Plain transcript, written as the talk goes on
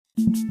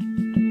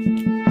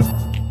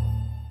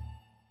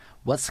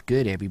What's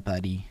good,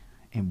 everybody,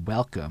 and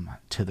welcome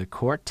to the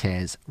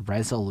Cortez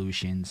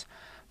Resolutions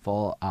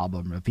full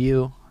album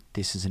review.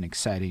 This is an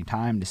exciting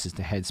time. This is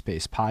the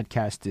Headspace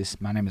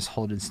podcast. My name is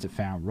Holden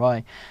Stefan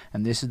Roy,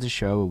 and this is the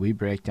show where we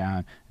break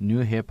down new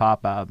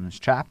hip-hop albums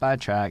track by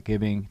track,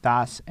 giving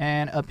thoughts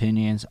and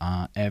opinions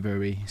on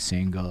every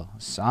single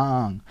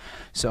song.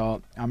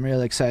 So I'm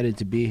really excited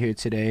to be here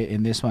today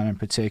in this one in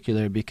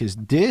particular because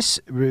this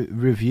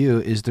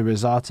review is the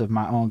result of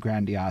my own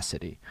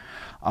grandiosity.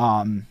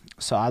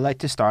 So I like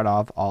to start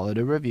off all of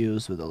the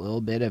reviews with a little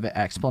bit of an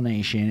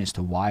explanation as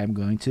to why I'm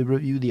going to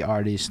review the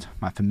artist,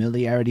 my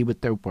familiarity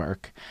with their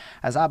work,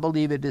 as I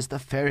believe it is the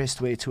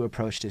fairest way to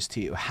approach this to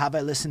you. Have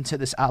I listened to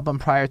this album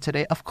prior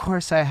today? Of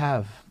course I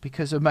have.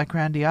 Because of my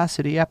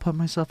grandiosity, I put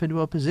myself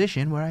into a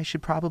position where I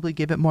should probably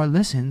give it more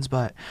listens,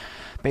 but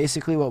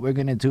basically what we're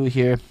going to do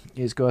here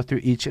is go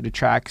through each of the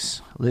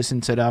tracks,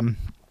 listen to them,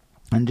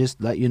 and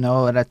just let you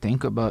know what I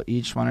think about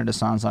each one of the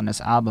songs on this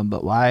album.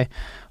 But why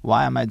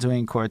am I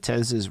doing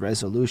Cortez's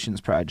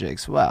Resolutions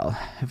projects? Well,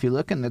 if you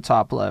look in the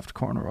top left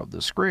corner of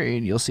the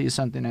screen, you'll see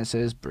something that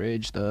says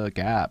Bridge the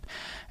Gap.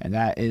 And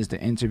that is the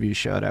interview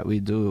show that we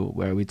do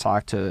where we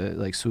talk to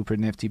like super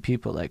nifty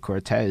people like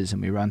Cortez,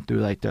 and we run through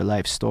like their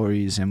life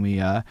stories, and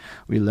we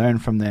learn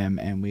from them,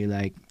 and we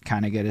like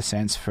kind of get a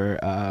sense for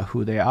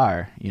who they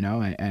are, you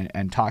know,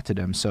 and talk to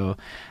them. So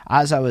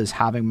as I was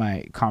having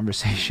my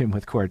conversation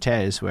with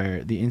Cortez,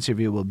 where the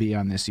interview will be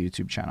on this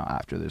YouTube channel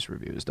after this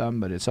review is done,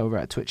 but it's over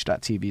at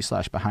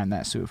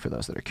twitch.tv/BehindThatSuit for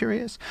those that are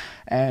curious.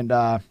 And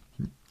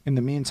in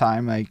the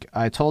meantime, like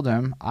I told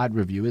him I'd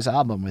review his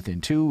album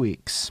within 2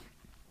 weeks.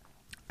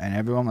 And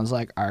everyone was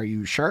like, "Are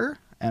you sure?"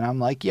 And I'm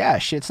like, "Yeah,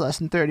 shit's less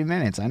than 30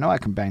 minutes. I know I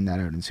can bang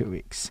that out in 2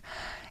 weeks."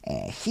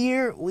 And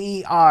here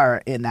we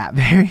are in that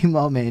very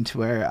moment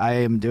where I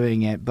am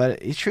doing it.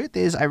 But the truth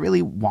is, I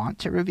really want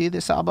to review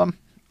this album.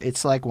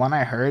 It's like one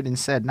I heard and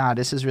said, nah,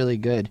 this is really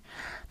good.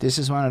 This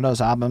is one of those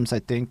albums I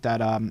think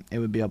that it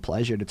would be a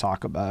pleasure to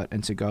talk about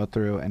and to go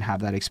through and have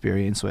that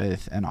experience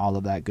with and all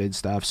of that good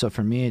stuff. So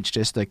for me, it's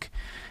just a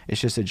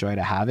joy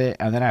to have it.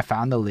 And then I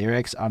found the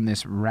lyrics on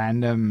this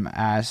random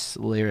ass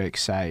lyric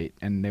site,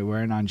 and they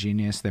weren't on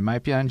Genius. They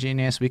might be on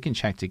Genius. We can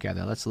check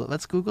together.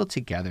 Let's Google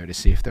together to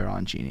see if they're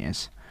on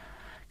Genius,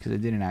 because I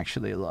didn't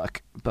actually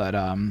look. But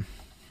 1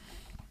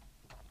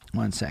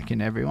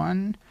 second,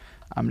 everyone.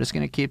 I'm just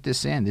going to keep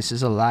this in. This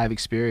is a live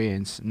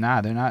experience. Nah,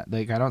 they're not,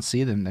 like, I don't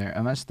see them there.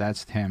 Unless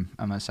that's him.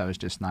 Unless I was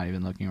just not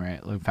even looking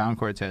right. Look, found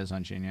Cortez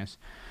on Genius.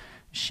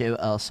 Show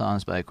all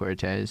songs by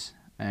Cortez.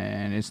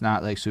 And it's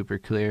not, like, super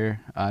clear.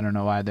 I don't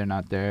know why they're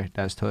not there.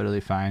 That's totally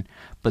fine.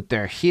 But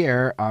they're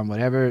here on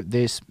whatever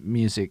this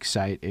music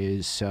site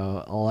is.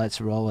 So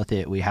let's roll with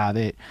it. We have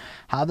it.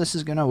 How this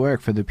is going to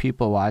work for the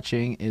people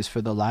watching is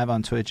for the live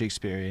on Twitch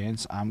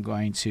experience, I'm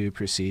going to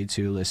proceed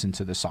to listen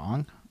to the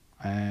song.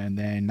 And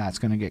then that's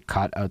going to get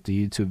cut out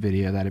the YouTube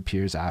video that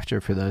appears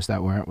after for those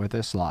that weren't with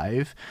us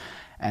live.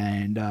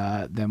 And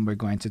then we're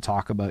going to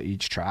talk about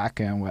each track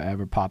and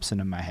whatever pops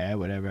into my head,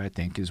 whatever I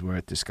think is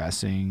worth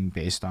discussing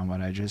based on what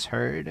I just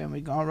heard. And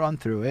we're going to run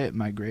through it.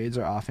 My grades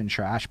are often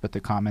trash, but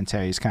the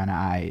commentary is kind of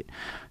aight.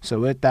 So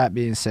with that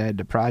being said,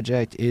 the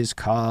project is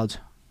called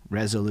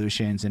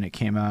Resolutions, and it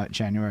came out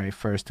January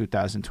 1st,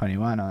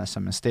 2021, unless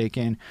I'm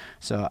mistaken.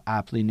 So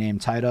aptly named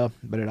title,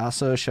 but it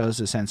also shows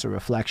a sense of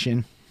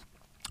reflection.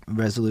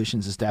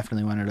 Resolutions is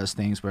definitely one of those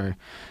things where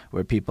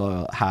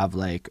people have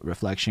like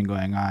reflection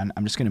going on.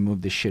 I'm just going to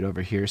move this shit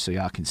over here so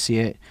y'all can see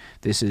it.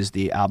 This is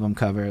the album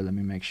cover. Let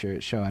me make sure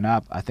it's showing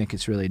up. I think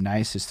it's really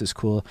nice. It's this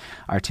cool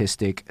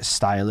artistic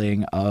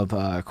styling of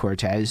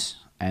Cortez,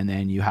 and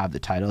then you have the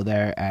title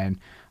there. And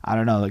I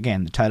don't know,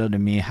 again, the title to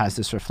me has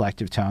this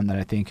reflective tone that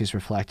I think is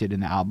reflected in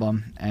the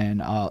album,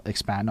 and I'll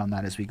expand on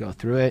that as we go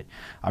through it.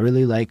 I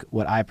really like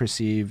what I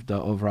perceive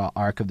the overall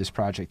arc of this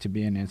project to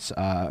be in its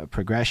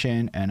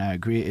progression, and I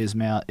agree,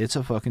 Ismail, it's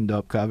a fucking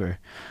dope cover.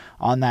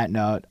 On that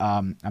note,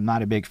 I'm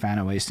not a big fan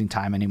of wasting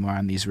time anymore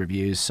on these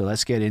reviews, so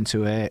let's get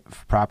into it.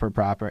 Proper.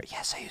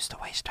 Yes, I used to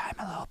waste time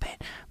a little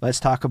bit.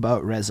 Let's talk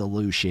about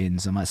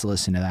Resolutions, and let's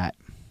listen to that.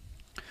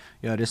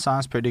 Yo, this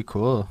song's pretty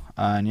cool.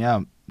 And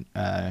yeah,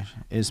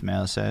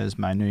 Ismail says,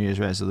 my New Year's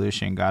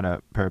resolution, got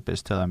a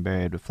purpose till I'm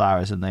buried with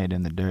flowers and laid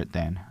in the dirt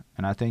then.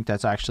 And I think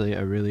that's actually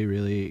a really,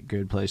 really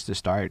good place to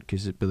start,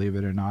 because believe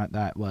it or not,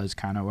 that was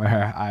kind of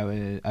where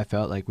I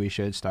felt like we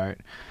should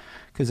start.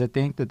 Because I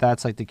think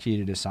that's like the key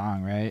to the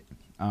song, right?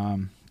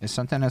 It's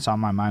something that's on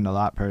my mind a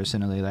lot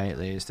personally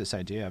lately, is this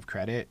idea of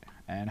credit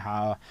and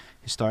how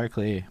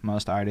historically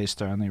most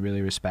artists are only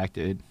really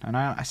respected. And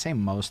I say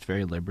most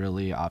very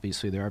liberally.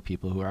 Obviously, there are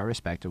people who are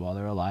respected while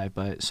they're alive,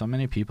 but so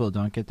many people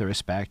don't get the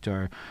respect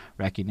or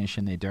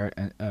recognition they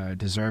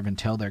deserve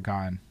until they're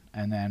gone.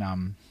 And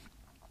then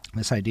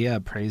this idea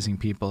of praising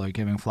people or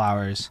giving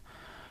flowers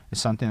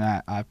is something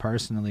that I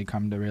personally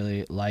come to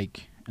really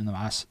like in the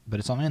last, but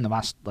it's only in the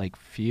last like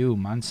few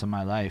months of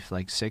my life,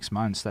 like 6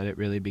 months, that it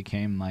really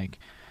became like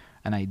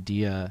an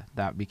idea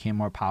that became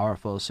more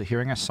powerful. So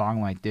hearing a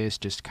song like this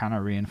just kind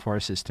of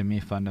reinforces to me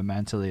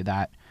fundamentally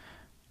that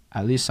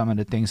at least some of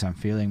the things I'm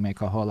feeling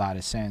make a whole lot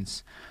of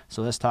sense.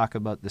 So let's talk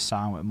about the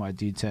song with more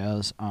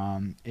details.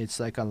 It's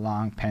like a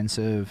long,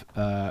 pensive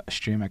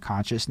stream of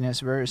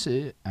consciousness verse,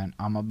 and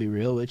I'm gonna be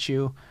real with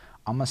you.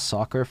 I'm a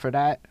sucker for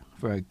that,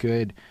 for a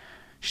good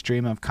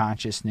stream of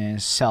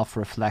consciousness,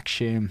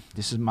 self-reflection.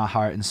 This is my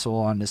heart and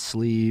soul on the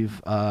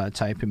sleeve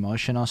type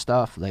emotional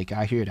stuff. Like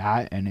I hear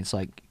that, and it's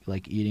like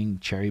eating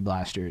cherry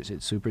blasters.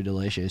 It's super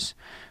delicious.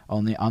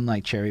 Only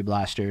unlike cherry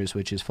blasters,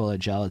 which is full of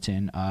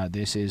gelatin,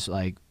 this is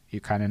like you're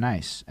kind of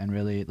nice and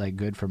really like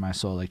good for my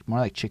soul, like more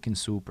like chicken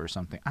soup or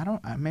something.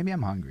 Maybe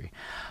I'm hungry.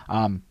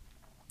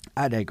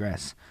 I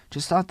digress.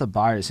 Just thought the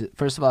bars,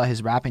 first of all,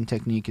 his rapping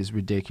technique is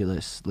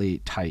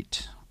ridiculously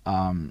tight.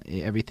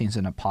 Everything's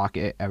in a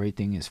pocket,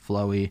 everything is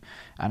flowy,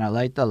 and I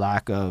like the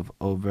lack of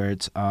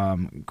overt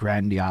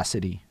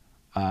grandiosity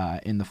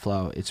in the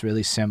flow. It's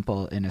really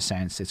simple in a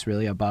sense. It's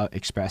really about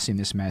expressing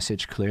this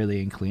message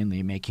clearly and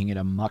cleanly, making it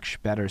a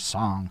much better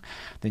song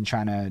than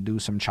trying to do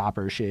some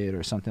chopper shit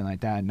or something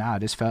like that. Nah,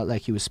 this felt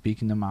like he was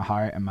speaking to my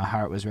heart, and my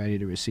heart was ready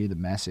to receive the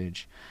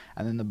message.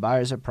 And then the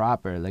bars are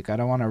proper. Like, I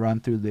don't want to run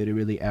through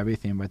literally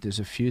everything, but there's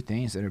a few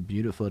things that are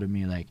beautiful to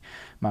me, like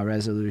my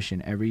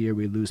resolution. Every year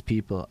we lose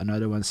people,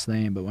 another one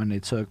slain, but when they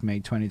took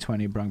make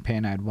 2020 brung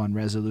pain, I had one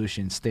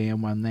resolution: stay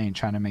in one lane,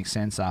 trying to make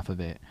sense off of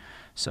it.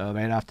 So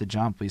right off the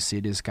jump, we see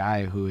this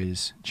guy who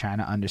is trying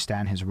to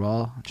understand his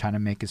role, trying to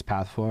make his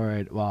path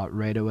forward. Well,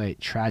 right away,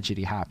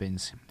 tragedy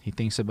happens. He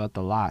thinks about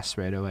the loss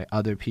right away,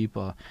 other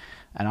people,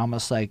 and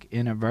almost like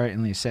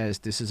inadvertently says,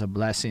 this is a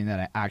blessing that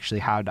I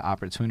actually have the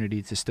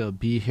opportunity to still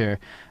be here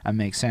and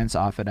make sense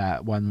off of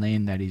that one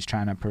lane that he's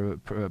trying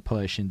to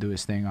push and do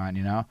his thing on,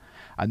 you know?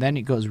 And then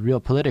it goes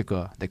real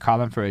political. They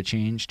call him for a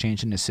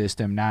changing the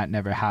system. That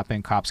never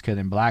happened. Cops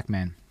killing black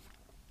men.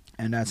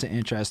 And that's an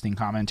interesting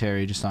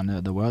commentary just on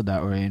the world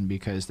that we're in,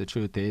 because the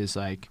truth is,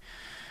 like,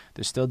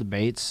 there's still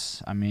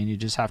debates. I mean, you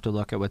just have to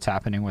look at what's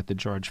happening with the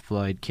George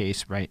Floyd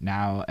case right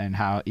now, and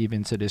how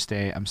even to this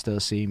day I'm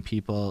still seeing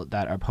people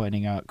that are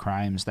pointing out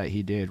crimes that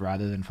he did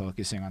rather than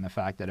focusing on the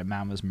fact that a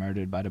man was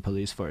murdered by the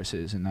police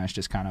forces, and that's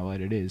just kind of what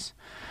it is.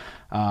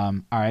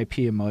 RIP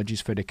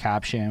emojis for the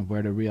caption,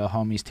 "Where the real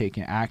homies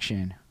taking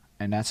action."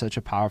 And that's such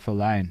a powerful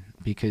line,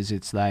 because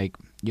it's like,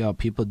 yo,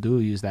 people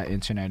do use that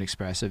internet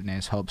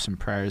expressiveness, hopes and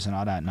prayers and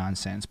all that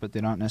nonsense, but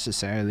they don't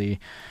necessarily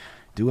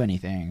do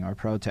anything or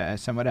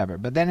protest and whatever.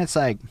 But then it's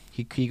like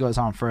he goes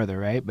on further,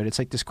 right? But it's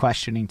like this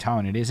questioning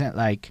tone. It isn't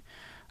like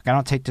I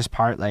don't take this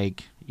part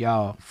like,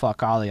 yo,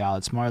 fuck all of y'all.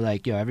 It's more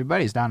like, yo,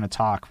 everybody's down to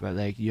talk, but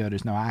like, yo,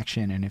 there's no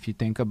action. And if you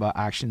think about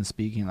action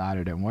speaking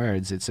louder than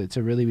words, it's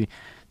a really,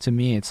 to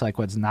me, it's like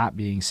what's not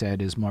being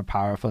said is more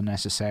powerful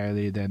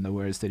necessarily than the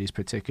words that he's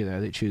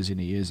particularly choosing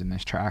to use in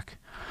this track.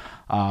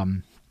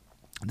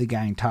 The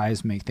gang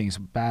ties make things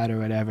bad or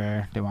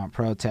whatever. They want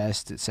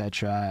protests,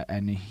 etc.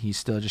 And he's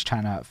still just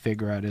trying to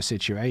figure out a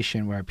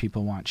situation where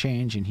people want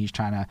change, and he's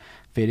trying to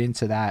fit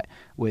into that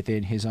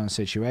within his own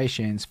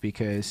situations,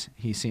 because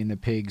he's seen the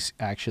pigs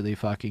actually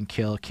fucking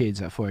kill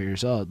kids at 4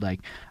 years old.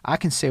 Like, I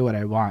can say what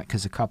I want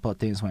because a couple of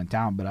things went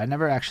down, but I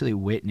never actually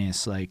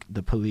witnessed like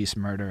the police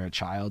murder a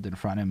child in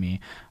front of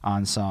me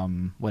on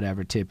some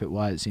whatever tip it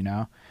was, you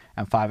know.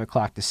 And 5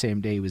 o'clock the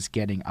same day he was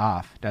getting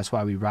off. That's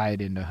why we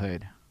riot in the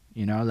hood.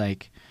 You know,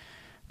 like,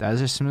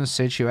 those are some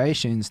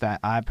situations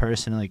that I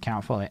personally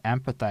can't fully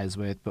empathize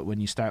with. But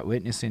when you start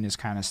witnessing this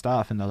kind of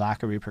stuff and the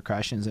lack of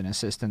repercussions in a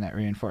system that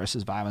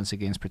reinforces violence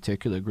against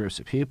particular groups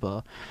of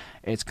people,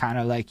 it's kind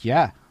of like,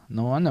 yeah,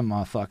 no wonder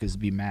motherfuckers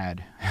be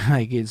mad.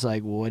 Like, it's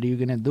like, well, what are you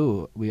going to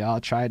do? We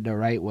all tried the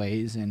right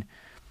ways. And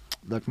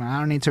look, man, I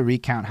don't need to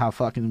recount how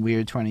fucking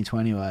weird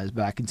 2020 was,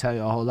 but I can tell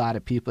you a whole lot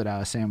of people that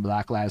was saying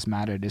Black Lives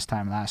Matter this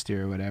time last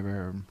year or whatever,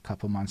 or a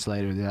couple months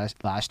later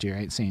last year,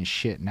 ain't saying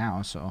shit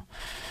now, so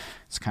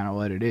it's kind of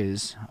what it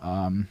is.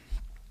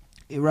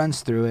 It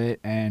runs through it,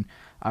 and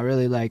I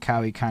really like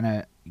how he kind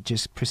of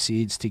just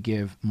proceeds to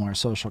give more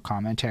social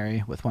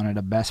commentary with one of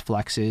the best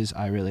flexes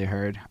I really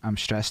heard. I'm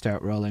stressed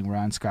out, rolling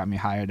runs got me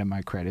higher than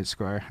my credit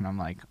score. And I'm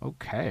like,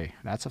 okay,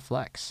 that's a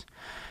flex.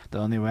 The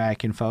only way I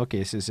can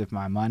focus is if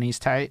my money's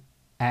tight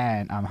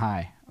and I'm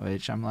high,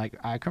 which I'm like,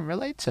 I can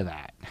relate to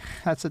that.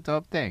 That's a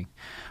dope thing.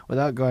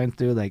 Without going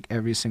through like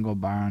every single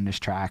bar on this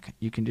track,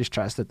 you can just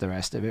trust that the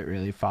rest of it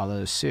really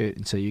follows suit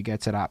until you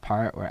get to that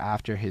part where,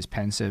 after his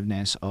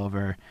pensiveness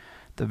over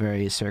the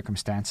various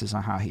circumstances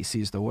on how he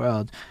sees the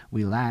world,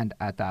 we land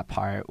at that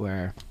part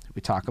where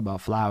we talk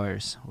about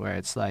flowers, where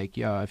it's like,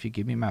 yo, if you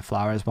give me my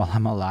flowers while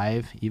I'm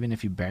alive, even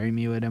if you bury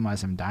me with them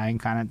as I'm dying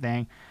kind of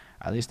thing,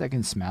 at least I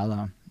can smell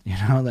them, you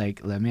know.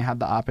 Like, let me have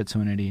the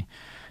opportunity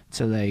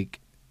to like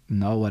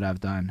know what I've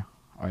done,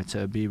 or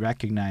to be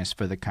recognized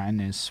for the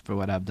kindness for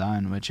what I've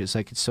done, which is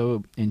like, it's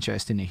so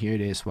interesting to hear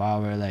this while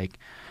we're like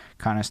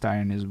kind of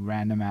starting this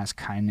random ass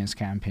kindness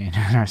campaign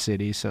in our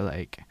city. So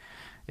like,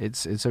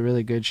 it's a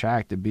really good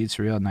track. The beat's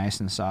real nice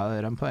and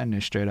solid. I'm putting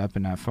it straight up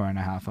in that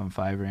 4.5 on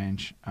 5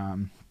 range.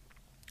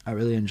 I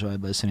really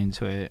enjoyed listening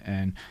to it,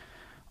 and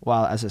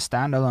while as a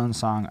standalone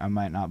song I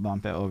might not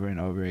bump it over and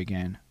over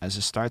again, as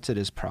a start to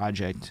this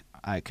project,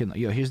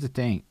 Here's the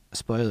thing.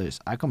 Spoilers.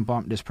 I can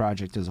bump this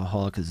project as a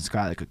whole because it's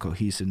got like a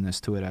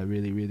cohesiveness to it I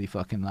really, really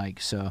fucking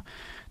like. So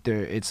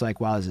it's like,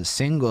 while as a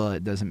single,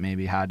 it doesn't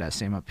maybe have that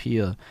same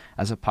appeal.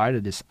 As a part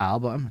of this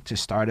album, to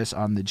start us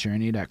on the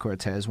journey that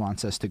Cortez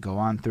wants us to go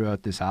on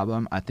throughout this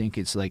album, I think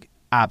it's like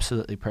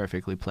absolutely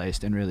perfectly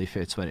placed and really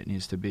fits what it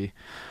needs to be.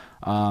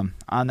 On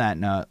that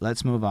note,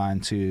 let's move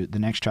on to the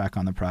next track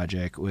on the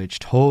project, which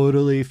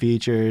totally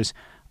features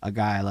a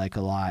guy I like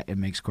a lot. It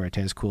makes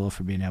Cortez cool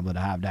for being able to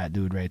have that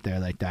dude right there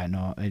like that.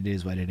 No, it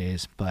is what it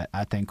is, but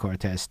I think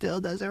Cortez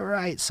still does it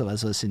right. So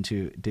let's listen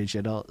to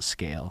Digital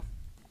Scale.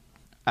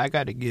 I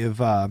got to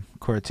give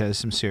Cortez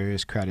some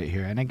serious credit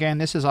here. And again,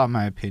 this is all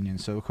my opinion.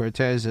 So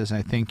Cortez, as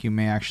I think you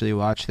may actually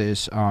watch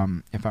this,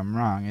 if I'm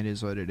wrong, it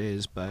is what it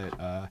is.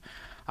 But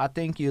I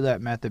think you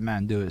let Method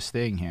Man do his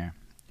thing here.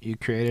 You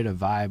created a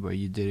vibe where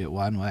you did it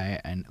one way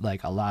and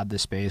like allowed the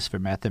space for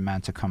Method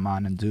Man to come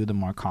on and do the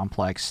more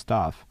complex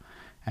stuff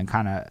and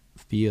kind of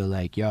feel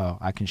like, yo,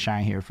 I can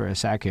shine here for a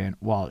second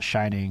while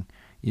shining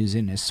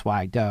using this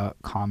swagged out,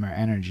 calmer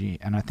energy.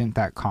 And I think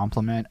that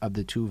complement of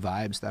the two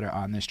vibes that are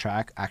on this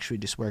track actually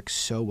just works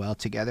so well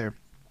together.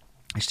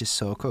 It's just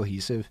so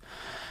cohesive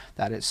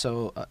that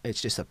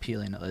it's just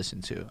appealing to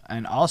listen to.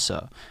 And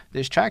also,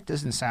 this track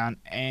doesn't sound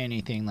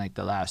anything like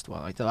the last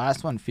one. Like the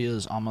last one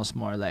feels almost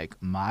more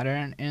like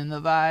modern in the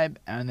vibe,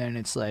 and then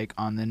it's like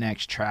on the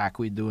next track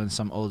we doing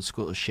some old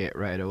school shit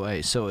right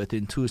away. So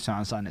within two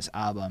songs on this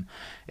album,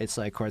 it's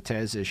like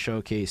Cortez is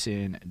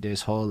showcasing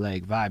this whole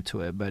like vibe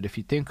to it. But if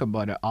you think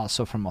about it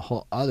also from a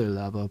whole other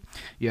level,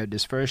 you have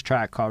this first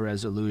track called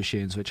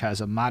Resolutions, which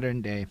has a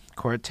modern day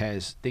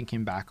Cortez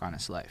thinking back on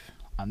his life.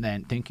 And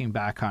then thinking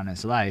back on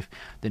his life,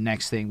 the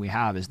next thing we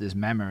have is this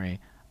memory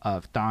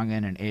of thong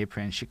in an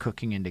apron, she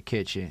cooking in the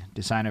kitchen,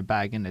 designer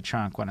bag in the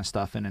trunk, when I'm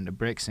stuffing in the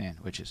bricks in,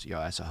 which is, yo,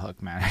 that's a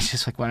hook, man. It's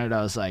just like one of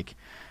those, like,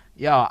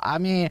 yo, I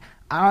mean,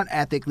 I don't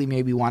ethically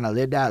maybe want to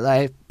live that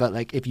life, but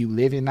like if you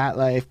live in that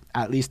life,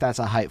 at least that's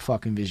a hype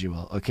fucking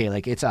visual, okay?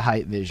 Like it's a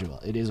hype visual.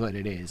 It is what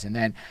it is. And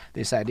then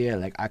this idea,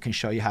 like I can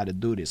show you how to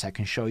do this. I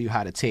can show you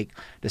how to take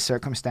the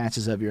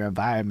circumstances of your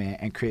environment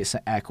and create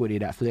some equity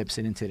that flips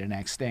it into the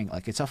next thing.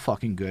 Like it's a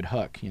fucking good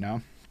hook, you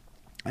know?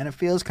 And it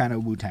feels kind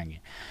of Wu-Tangy.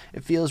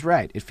 It feels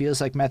right. It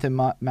feels like Method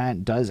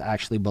Man does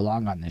actually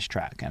belong on this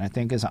track. And I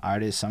think as an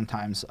artist,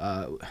 sometimes,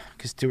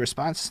 because to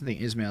respond to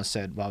something Ismail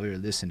said while we were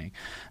listening,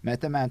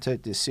 Method Man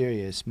took this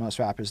serious. Most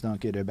rappers don't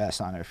get their best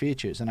on their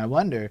features. And I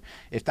wonder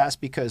if that's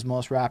because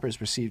most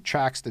rappers receive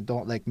tracks that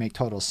don't like make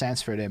total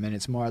sense for them. And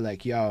it's more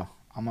like, yo,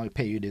 I'm going to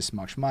pay you this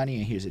much money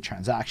and here's a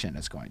transaction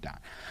that's going down.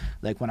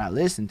 Like when I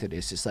listen to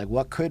this, it's like,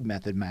 what could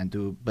Method Man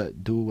do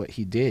but do what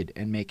he did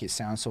and make it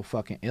sound so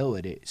fucking ill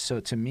with it? So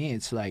to me,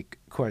 it's like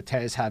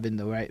Cortez having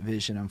the right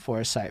vision and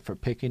foresight for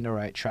picking the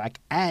right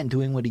track and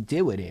doing what he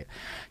did with it.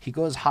 He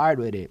goes hard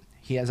with it.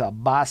 He has a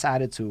boss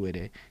attitude with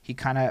it. He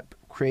kind of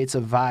creates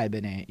a vibe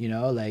in it, you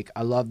know? Like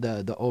I love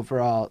the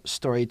overall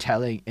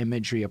storytelling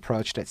imagery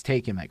approach that's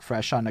taken, like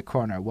fresh on the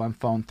corner, one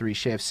phone, 3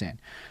 shifts in.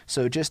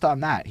 So just on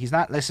that, he's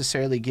not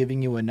necessarily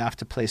giving you enough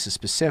to place a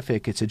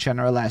specific. It's a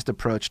generalized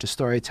approach to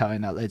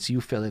storytelling that lets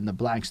you fill in the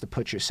blanks to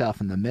put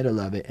yourself in the middle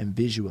of it and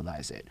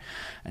visualize it.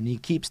 And he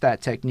keeps that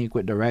technique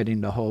with the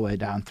writing the whole way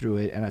down through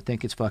it, and I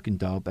think it's fucking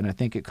dope, and I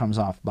think it comes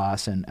off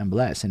boss and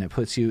bless, and it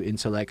puts you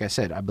into, like I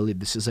said, I believe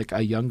this is like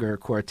a younger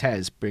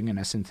Cortez bringing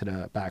us into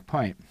the back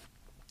point,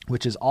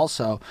 which is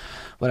also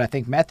what I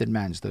think Method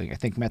Man's doing. I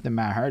think Method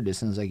Man heard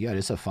this and was like, yo,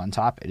 this is a fun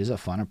topic. This is a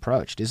fun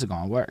approach. This is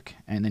going to work.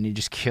 And then he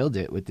just killed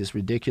it with this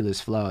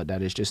ridiculous flow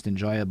that is just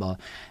enjoyable.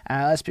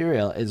 And let's be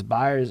real, his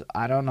bars,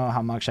 I don't know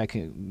how much I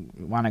can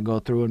want to go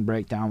through and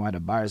break down why the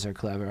bars are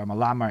clever. I'm a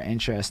lot more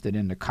interested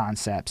in the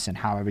concepts and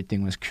how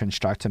everything was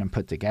constructed and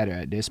put together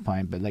at this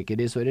point. But like,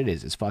 it is what it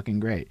is. It's fucking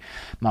great.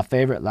 My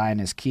favorite line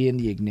is, key in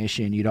the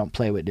ignition. You don't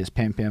play with this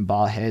pimpin',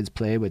 ball heads,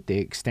 play with the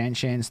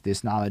extensions.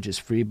 This knowledge is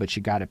free, but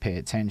you got to pay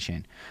attention.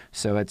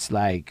 So it's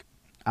like,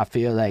 I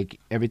feel like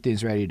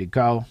everything's ready to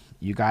go.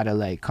 You got to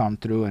like come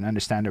through and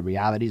understand the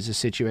realities of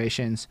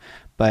situations.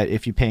 But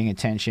if you're paying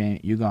attention,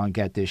 you're going to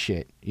get this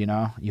shit, you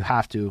know? You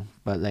have to,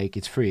 but like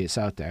it's free, it's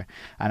out there.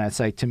 And it's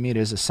like, to me,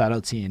 there's a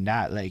subtlety in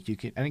that. Like you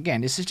can, and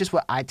again, this is just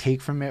what I take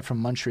from it from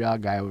Montreal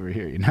guy over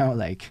here, you know?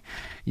 Like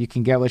you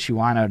can get what you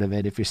want out of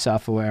it if you're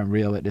self-aware and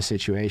real with the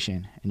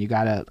situation. And you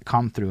got to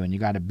come through and you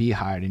got to be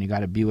hard and you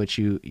got to be what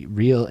you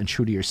real and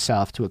true to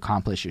yourself to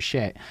accomplish your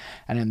shit.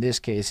 And in this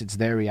case, it's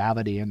their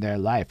reality and their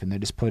life. And they're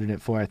just putting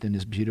it forth in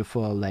this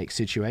beautiful like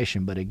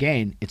situation. But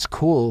again, it's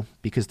cool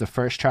because the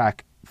first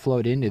track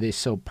flowed into this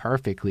so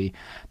perfectly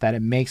that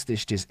it makes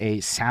this just a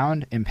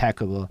sound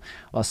impeccable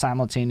while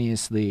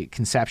simultaneously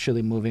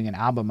conceptually moving an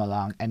album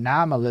along. And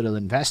now I'm a little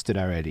invested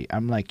already.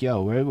 I'm like,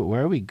 yo,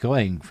 where are we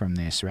going from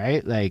this,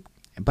 right? Like,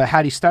 but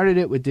had he started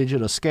it with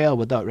Digital Scale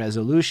without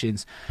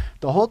Resolutions,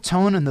 the whole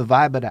tone and the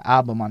vibe of the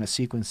album on a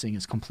sequencing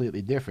is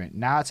completely different.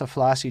 Now it's a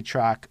flossy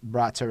track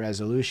brought to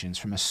Resolutions.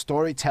 From a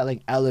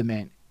storytelling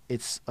element,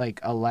 it's like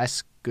a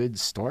less good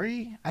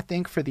story, I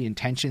think, for the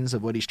intentions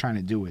of what he's trying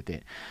to do with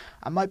it.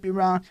 I might be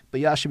wrong, but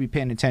y'all should be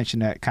paying attention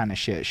to that kind of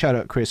shit. Shout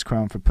out Chris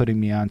Chrome for putting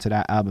me onto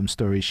that album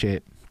story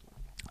shit.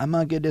 I'm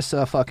gonna give this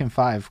a fucking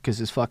 5 because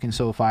it's fucking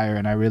so fire,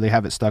 and I really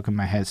have it stuck in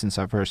my head since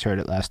I first heard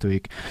it last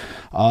week.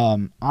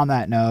 On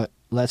that note,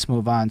 let's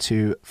move on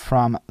to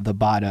From the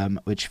Bottom,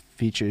 which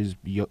features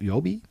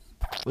Yobi.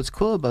 What's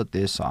cool about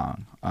this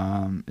song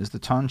is the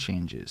tone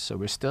changes. So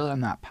we're still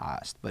in that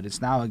past, but it's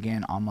now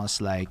again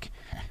almost like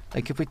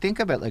if we think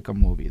of it like a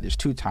movie, there's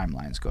two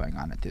timelines going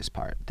on at this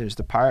part. There's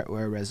the part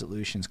where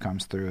Resolutions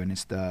comes through, and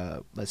it's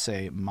the, let's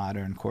say,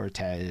 modern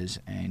Cortez,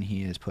 and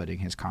he is putting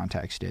his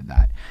context in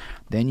that.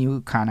 Then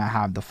you kind of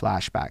have the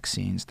flashback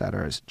scenes that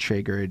are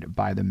triggered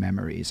by the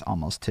memories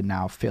almost to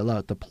now fill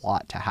out the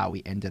plot to how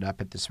we ended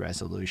up at this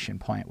resolution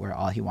point where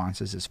all he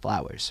wants is his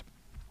flowers.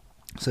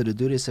 So to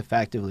do this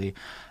effectively,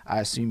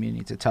 I assume you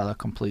need to tell a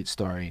complete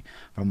story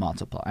from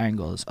multiple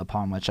angles,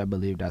 upon which I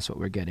believe that's what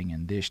we're getting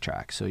in this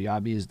track. So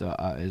Yabi is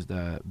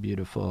the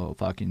beautiful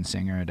fucking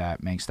singer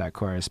that makes that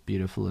chorus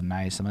beautiful and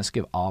nice. And let's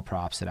give all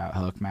props to that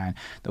hook, man.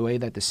 The way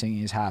that the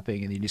singing is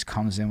happening, and he just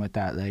comes in with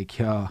that, like,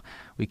 yo,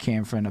 we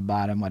came from the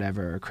bottom,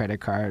 whatever, or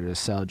credit card, or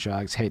sell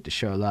drugs, hate to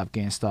show love,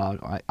 gain stall,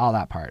 all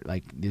that part.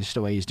 Like, just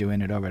the way he's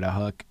doing it over the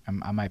hook.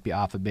 I might be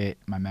off a bit.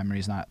 My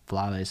memory's not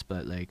flawless,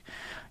 but, like,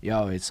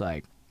 yo, it's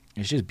like,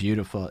 it's just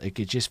beautiful. It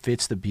just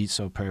fits the beat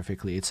so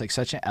perfectly. It's like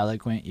such an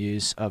eloquent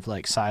use of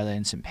like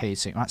silence and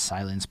pacing, not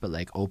silence, but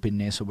like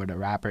openness of where the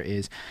rapper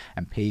is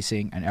and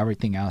pacing and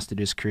everything else to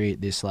just create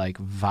this like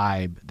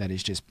vibe that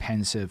is just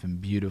pensive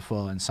and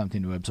beautiful and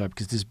something to absorb,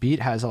 because this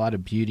beat has a lot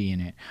of beauty in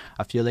it.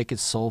 I feel like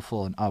it's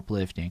soulful and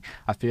uplifting.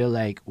 I feel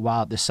like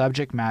while the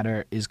subject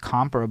matter is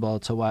comparable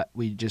to what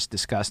we just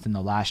discussed in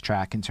the last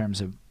track in terms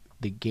of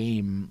the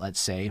game, let's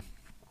say,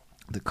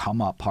 the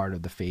come up part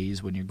of the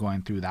phase when you're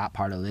going through that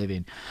part of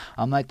living,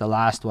 unlike the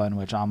last one,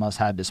 which almost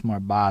had this more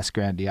boss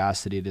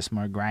grandiosity, this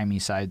more grimy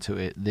side to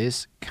it,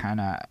 this kind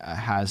of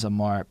has a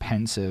more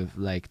pensive,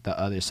 like the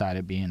other side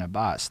of being a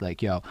boss.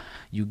 Like, yo,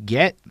 you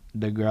get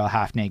the girl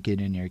half naked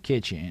in your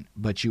kitchen,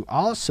 but you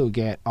also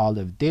get all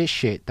of this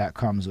shit that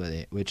comes with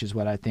it, which is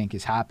what I think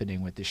is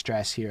happening with the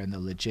stress here and the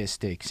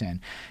logistics and,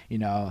 you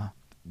know,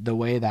 the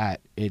way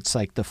that it's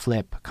like the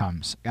flip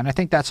comes. And I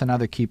think that's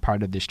another key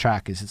part of this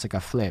track is it's like a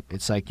flip.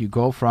 It's like you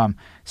go from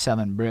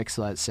selling bricks,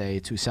 let's say,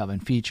 to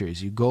selling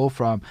features. You go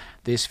from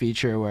this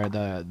feature where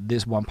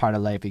this one part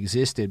of life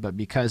existed, but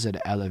because of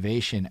the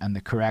elevation and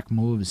the correct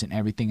moves and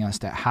everything else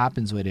that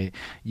happens with it,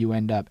 you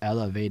end up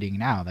elevating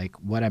now. Like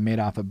what I made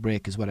off a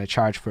brick is what I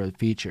charge for a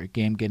feature.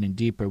 Game getting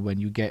deeper when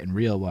you get in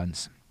real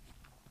ones.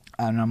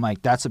 And I'm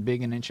like, that's a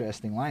big and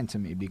interesting line to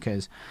me,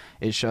 because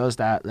it shows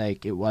that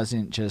like it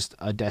wasn't just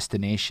a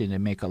destination to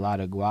make a lot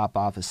of guap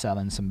off of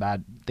selling some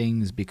bad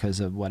things because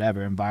of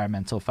whatever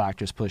environmental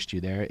factors pushed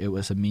you there. It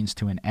was a means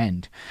to an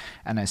end.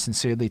 And I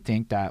sincerely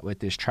think that with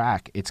this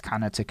track, it's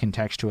kind of to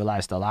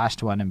contextualize the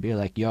last one and be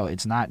like, yo,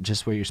 it's not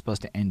just where you're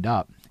supposed to end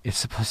up. It's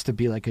supposed to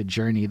be like a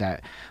journey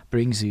that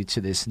brings you to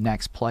this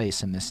next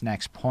place and this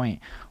next point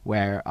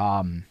where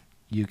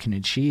you can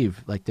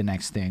achieve like the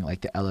next thing,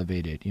 like the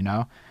elevated, you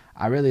know?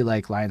 I really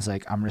like lines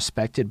like, I'm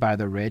respected by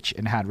the rich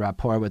and had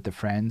rapport with the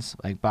friends,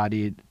 like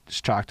body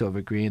chalked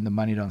over green, the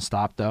money don't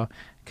stop though,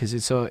 because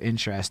it's so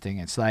interesting.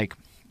 It's like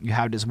you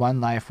have this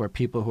one life where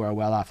people who are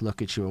well off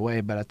look at you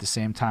away, but at the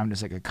same time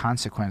there's like a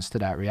consequence to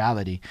that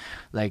reality.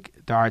 Like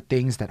there are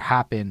things that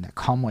happen that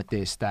come with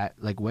this that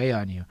like weigh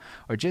on you,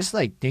 or just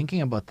like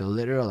thinking about the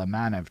literal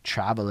amount of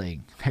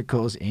traveling that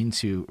goes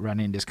into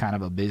running this kind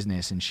of a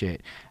business and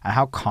shit, and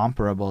how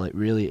comparable it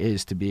really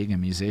is to being a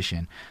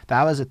musician.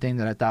 That was a thing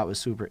that I thought was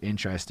super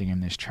interesting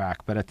in this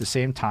track. But at the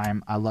same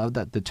time, I love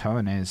that the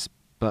tone is,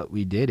 but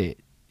we did it,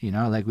 you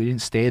know, like we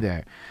didn't stay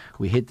there,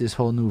 we hit this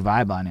whole new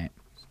vibe on it.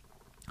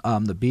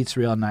 The beat's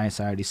real nice.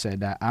 I already said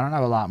that. I don't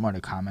have a lot more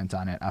to comment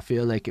on it. I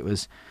feel like it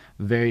was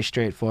very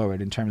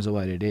straightforward in terms of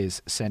what it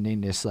is,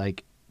 sending this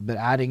like, but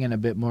adding in a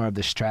bit more of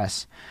the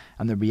stress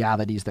and the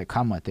realities that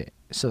come with it,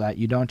 so that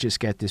you don't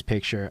just get this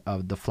picture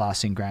of the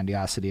flossing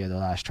grandiosity of the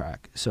last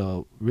track.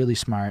 So really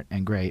smart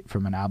and great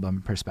from an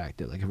album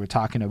perspective. Like if we're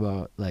talking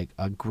about like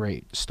a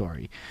great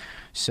story.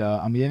 So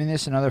I'm giving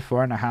this another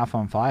 4.5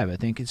 on 5. I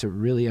think it's a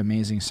really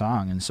amazing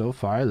song. And so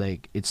far,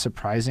 like it's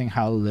surprising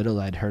how little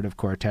I'd heard of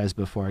Cortez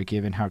before,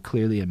 given how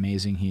clearly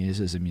amazing he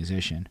is as a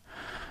musician.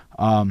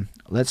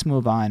 Let's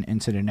move on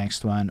into the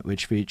next one,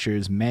 which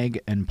features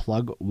Meg and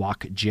Plug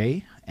Walk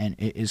J, and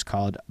it is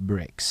called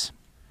Bricks.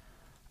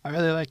 I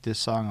really like this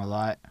song a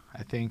lot.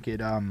 I think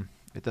it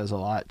does a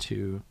lot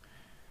to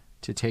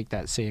take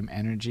that same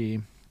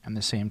energy and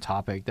the same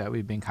topic that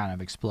we've been kind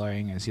of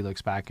exploring as he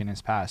looks back in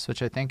his past,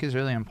 which I think is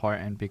really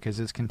important because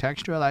it's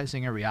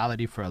contextualizing a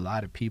reality for a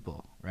lot of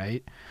people,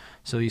 right?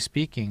 So he's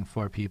speaking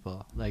for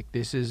people. Like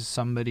this is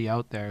somebody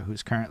out there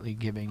who's currently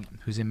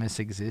who's in this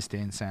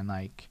existence, and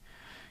like,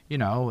 you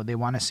know, they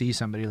want to see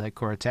somebody like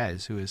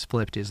Cortez who has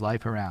flipped his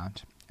life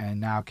around and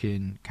now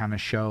can kind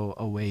of show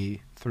a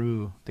way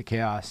through the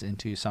chaos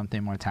into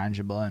something more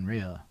tangible and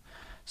real.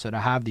 So to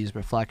have these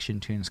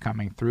reflection tunes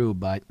coming through,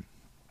 but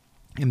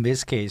in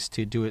this case,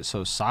 to do it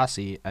so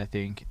saucy, I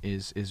think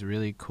is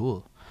really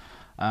cool.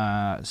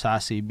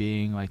 Saucy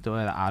being like the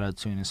way the auto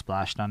tune is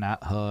splashed on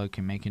that hook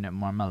and making it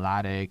more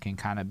melodic and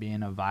kind of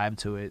being a vibe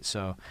to it.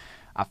 So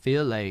I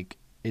feel like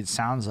it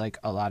sounds like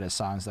a lot of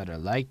songs that are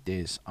like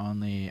this,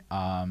 only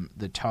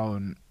the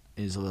tone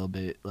is a little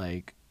bit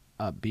like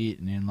upbeat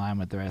and in line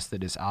with the rest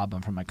of this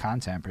album from a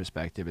content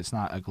perspective. It's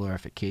not a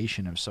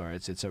glorification of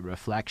sorts, it's a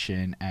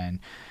reflection, and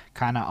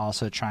kind of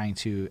also trying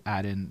to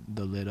add in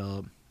the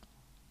little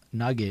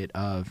nugget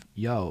of,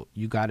 yo,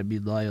 you got to be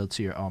loyal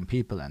to your own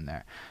people in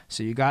there.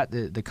 So you got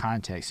the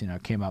context, you know,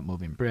 came up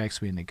moving bricks,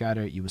 we in the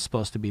gutter, you was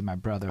supposed to be my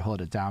brother,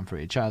 hold it down for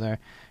each other,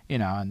 you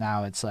know, and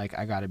now it's like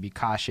I got to be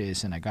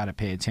cautious and I got to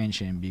pay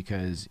attention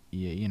because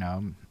you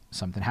know,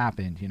 something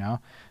happened, you know.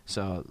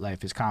 So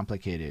life is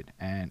complicated,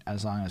 and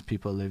as long as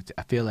people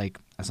I feel like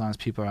as long as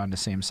people are on the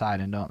same side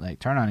and don't like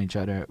turn on each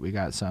other, we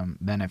got some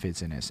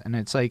benefits in this. And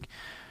it's like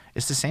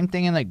it's the same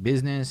thing in like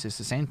business, it's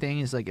the same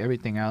thing as like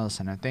everything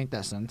else. And I think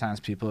that sometimes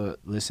people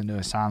listen to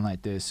a sound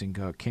like this and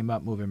go, came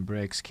up moving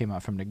bricks, came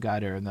up from the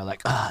gutter, and they're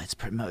like, oh, it's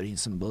promoting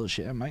some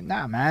bullshit. I'm like,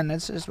 nah, man,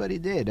 that's just what he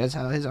did. That's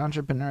how his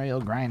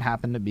entrepreneurial grind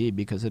happened to be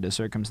because of the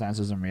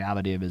circumstances and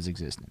reality of his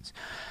existence.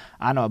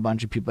 I know a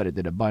bunch of people that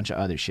did a bunch of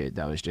other shit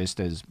that was just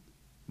as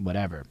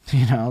whatever,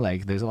 you know,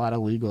 like there's a lot of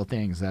legal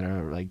things that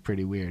are like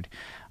pretty weird.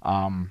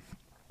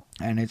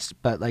 And it's,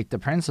 but like the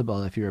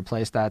principle, if you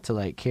replace that to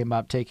like came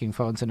up taking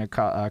phones in a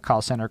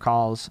call center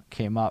calls,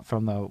 came up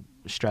from the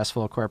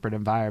stressful corporate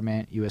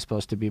environment, you were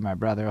supposed to be my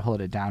brother,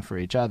 hold it down for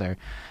each other,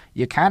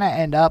 you kind of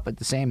end up with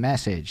the same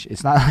message.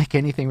 It's not like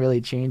anything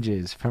really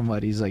changes from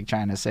what he's like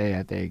trying to say,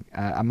 I think.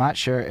 I'm not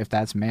sure if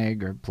that's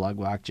Meg or Plug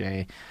Walk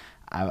J.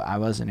 I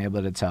wasn't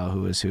able to tell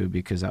who was who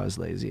because I was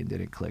lazy and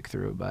didn't click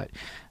through, but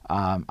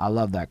I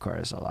love that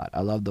chorus a lot.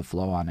 I love the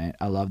flow on it.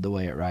 I love the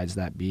way it rides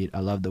that beat. I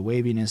love the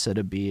waviness of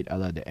the beat. I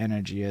love the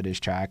energy of this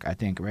track. I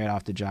think right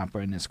off the jump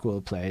we're in this cool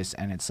place,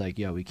 and it's like,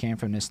 yo, we came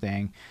from this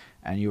thing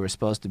and you were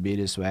supposed to be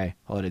this way,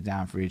 hold it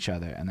down for each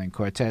other. And then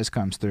Cortez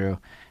comes through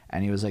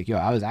and he was like, yo,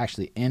 I was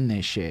actually in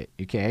this shit,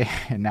 okay?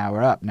 And now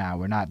we're up now.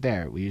 We're not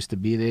there. We used to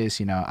be this,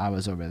 you know, I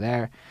was over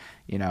there.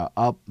 You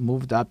know,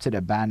 moved up to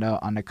the bando,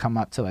 on the come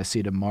up till I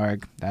see the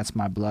morgue. That's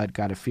my blood,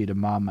 gotta feed a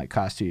mom, might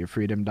cost you your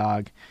freedom,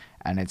 dog.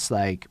 And it's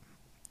like,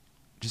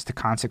 just the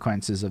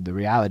consequences of the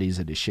realities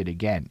of this shit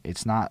again.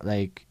 It's not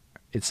like,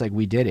 it's like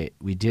we did it.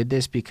 We did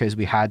this because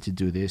we had to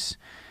do this.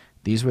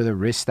 These were the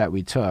risks that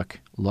we took.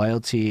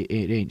 Loyalty,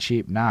 it ain't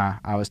cheap. Nah,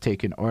 I was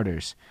taking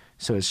orders.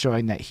 So it's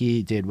showing that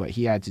he did what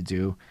he had to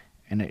do,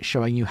 and it's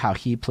showing you how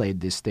he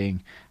played this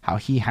thing, how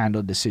he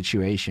handled the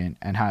situation,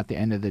 and how at the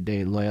end of the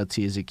day,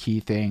 loyalty is a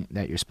key thing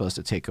that you're supposed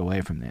to take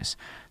away from this.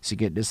 So you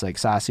get this like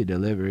saucy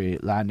delivery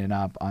landing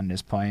up on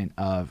this point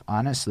of,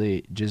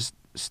 honestly, just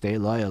stay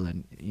loyal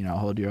and, you know,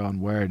 hold your own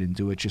word and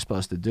do what you're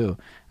supposed to do,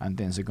 and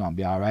things are going to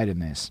be all right in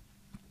this.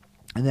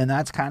 And then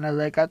that's kind of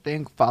like, I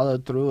think,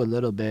 followed through a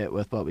little bit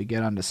with what we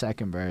get on the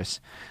second verse,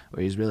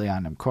 where he's really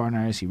on them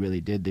corners. He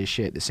really did this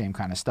shit, the same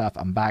kind of stuff.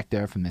 I'm back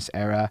there from this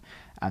era.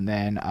 And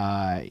then,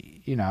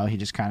 you know, he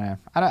just kind of,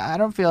 I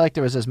don't feel like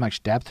there was as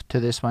much depth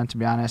to this one, to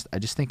be honest. I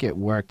just think it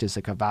worked as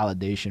like a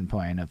validation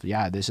point of,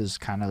 yeah, this is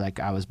kind of like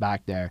I was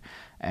back there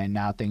and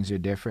now things are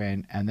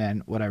different. And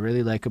then what I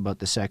really like about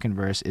the second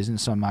verse isn't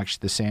so much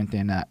the same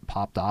thing that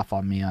popped off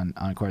on me on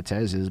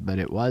Cortez's, but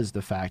it was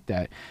the fact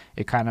that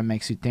it kind of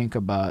makes you think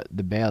about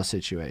the bail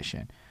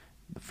situation.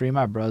 Free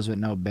my bros with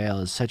no bail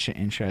is such an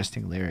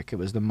interesting lyric. It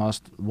was the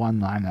most one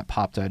line that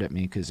popped out at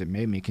me because it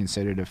made me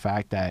consider the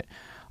fact that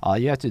all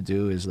you have to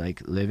do is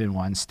like live in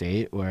one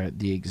state where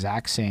the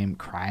exact same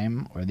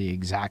crime or the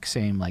exact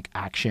same like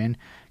action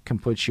can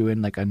put you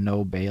in like a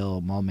no bail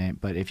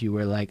moment. But if you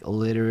were like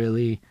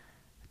literally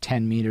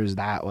 10 meters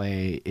that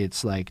way,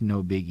 it's like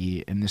no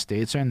biggie. And the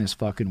states are in this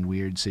fucking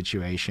weird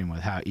situation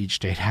with how each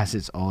state has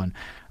its own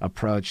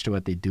approach to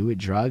what they do with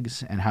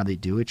drugs and how they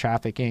do with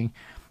trafficking.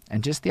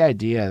 And just the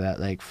idea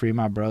that like free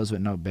my bros with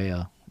no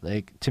bail.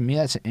 Like, to me,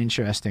 that's an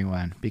interesting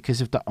one,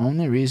 because if the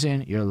only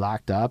reason you're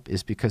locked up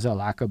is because of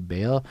lack of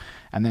bail,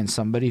 and then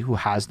somebody who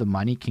has the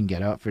money can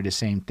get out for the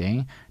same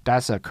thing,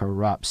 that's a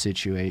corrupt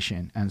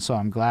situation. And so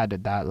I'm glad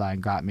that that line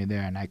got me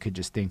there and I could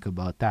just think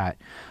about that.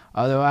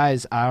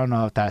 Otherwise, I don't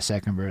know if that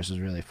second verse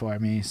was really for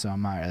me, so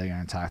I'm not really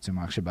going to talk too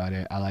much about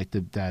it. I like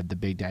the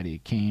Big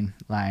Daddy Kane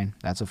line.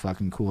 That's a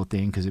fucking cool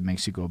thing because it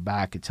makes you go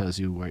back. It tells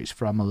you where he's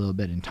from a little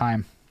bit in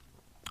time.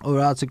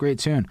 Overall, it's a great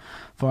tune.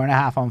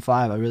 4.5 on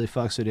 5. I really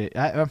fucks with it.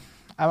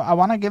 I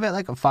want to give it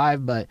like a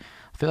 5, but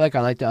I feel like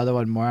I like the other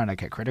one more on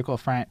like a critical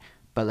front.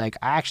 But like,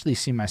 I actually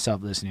see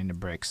myself listening to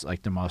Bricks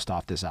like the most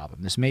off this album.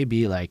 This may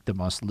be like the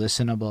most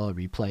listenable,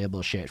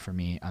 replayable shit for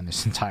me on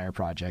this entire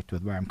project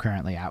with where I'm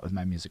currently at with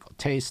my musical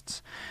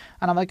tastes.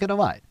 And I like it a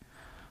lot.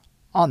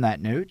 On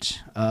that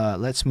note,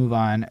 let's move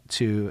on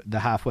to the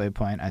halfway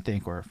point, I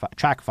think, or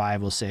track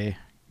 5, we'll say,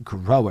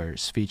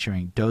 Growers,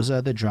 featuring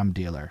Doza the Drum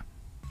Dealer.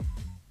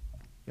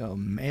 Yo,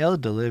 mail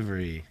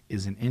delivery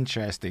is an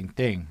interesting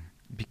thing.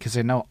 because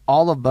I know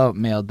all about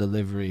mail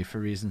delivery for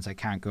reasons I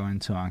can't go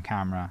into on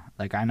camera.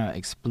 Like, I know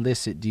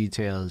explicit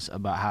details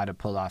about how to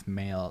pull off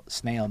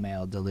snail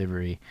mail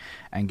delivery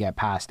and get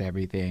past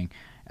everything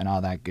and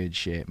all that good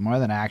shit, more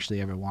than I actually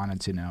ever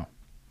wanted to know.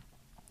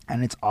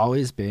 And it's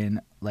always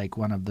been like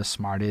one of the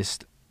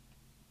smartest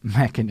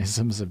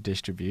mechanisms of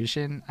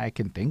distribution I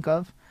can think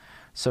of.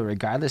 So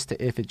regardless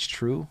to if it's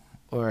true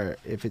or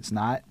if it's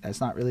not, that's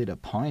not really the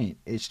point.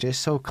 It's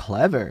just so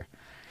clever,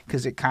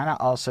 because it kind of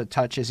also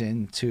touches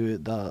into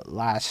the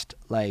last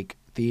like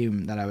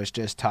theme that I was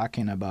just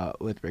talking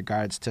about with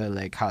regards to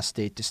like how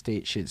state to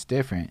state shit's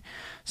different.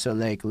 So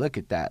like, look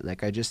at that.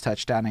 Like, I just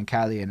touched down in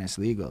Cali and it's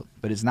legal,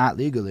 but it's not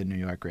legal in New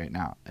York right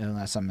now,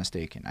 unless I'm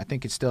mistaken. I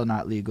think it's still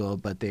not legal,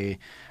 but they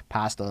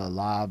passed a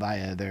law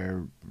via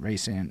their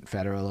recent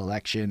federal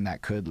election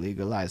that could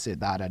legalize it.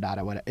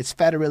 Whatever. It's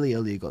federally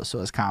illegal,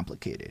 so it's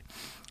complicated.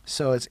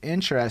 So it's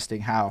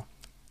interesting how,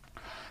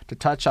 to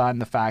touch on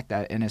the fact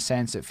that in a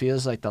sense it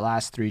feels like the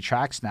last 3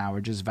 tracks now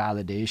are just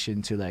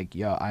validation to like,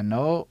 yo, I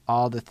know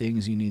all the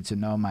things you need to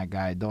know, my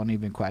guy. Don't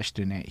even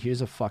question it.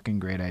 Here's a fucking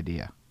great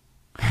idea.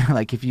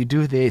 Like, if you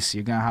do this,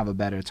 you're gonna have a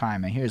better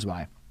time, and here's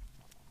why.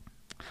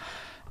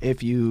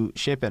 If you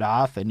ship it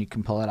off and you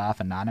can pull it off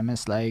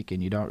anonymous, like,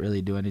 and you don't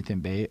really do anything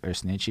bait or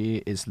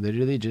snitchy, it's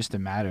literally just a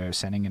matter of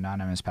sending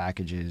anonymous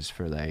packages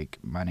for like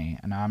money.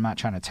 And I'm not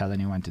trying to tell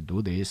anyone to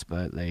do this,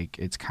 but like,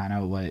 it's kind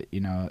of what,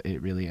 you know,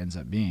 it really ends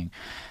up being.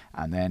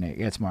 And then it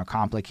gets more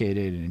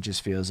complicated and it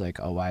just feels like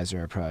a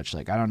wiser approach.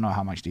 Like, I don't know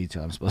how much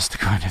detail I'm supposed to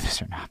go into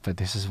this or not, but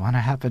this is one I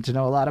happen to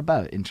know a lot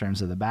about in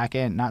terms of the back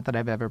end. Not that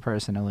I've ever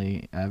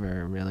personally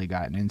ever really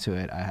gotten into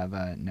it. I have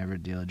a never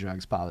deal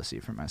drugs policy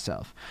for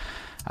myself.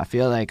 I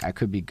feel like I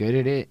could be good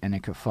at it and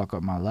it could fuck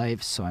up my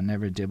life, so I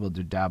never dibbled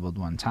or dabbled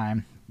one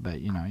time. But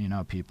you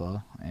know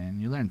people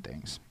and you learn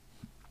things.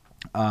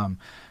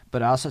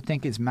 But I also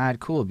think it's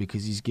mad cool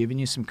because he's giving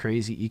you some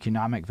crazy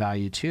economic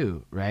value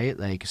too, right?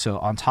 Like, so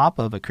on top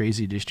of a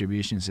crazy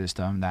distribution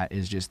system that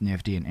is just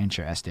nifty and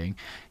interesting,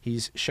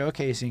 he's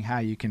showcasing how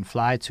you can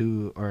fly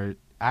to, or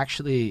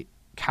actually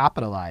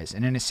capitalize,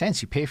 and in a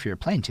sense you pay for your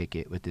plane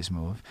ticket with this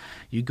move.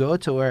 You go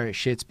to where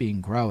shit's being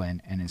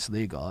grown and it's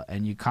legal,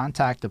 and you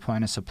contact the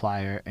point of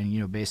supplier and, you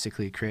know,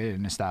 basically create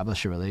and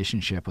establish a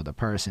relationship with a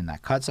person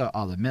that cuts out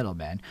all the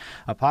middlemen,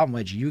 upon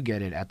which you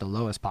get it at the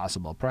lowest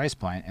possible price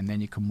point, and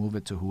then you can move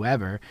it to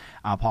whoever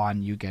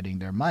upon you getting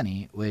their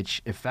money,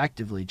 which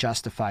effectively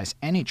justifies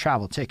any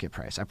travel ticket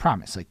price. I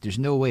promise. Like, there's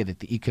no way that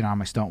the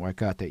economics don't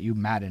work out, that you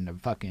mad into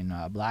fucking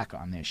black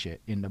on this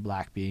shit, in the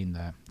black being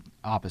the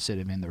opposite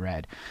of in the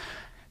red.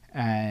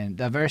 And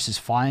the verse is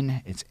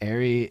fun, it's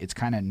airy, it's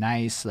kind of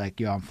nice, like,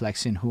 yo, I'm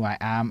flexing who I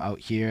am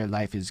out here,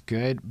 life is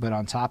good. But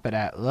on top of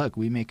that, look,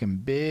 we making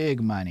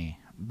big money.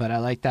 But I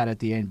like that at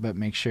the end, but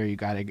make sure you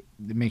gotta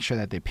make sure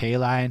that they pay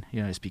line,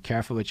 you know, just be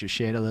careful with your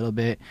shit a little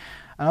bit.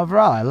 And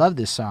overall, I love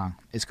this song.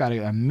 It's got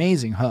an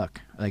amazing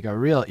hook, like a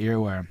real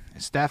earworm.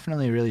 It's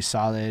definitely really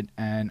solid,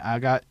 and I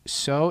got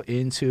so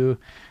into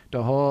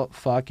the whole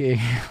fucking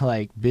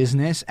like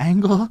business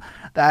angle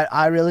that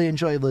I really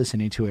enjoyed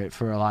listening to it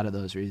for a lot of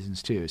those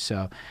reasons too.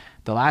 So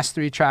the last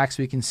 3 tracks,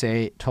 we can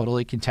say,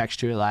 totally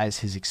contextualize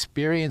his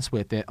experience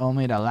with it,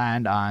 only to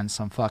land on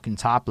some fucking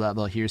top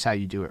level, here's how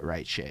you do it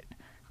right shit.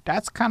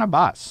 That's kind of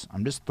boss.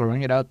 I'm just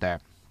throwing it out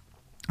there.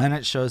 And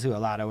it shows you a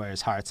lot of where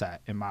his heart's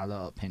at, in my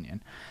little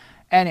opinion.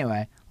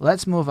 Anyway,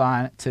 let's move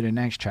on to the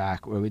next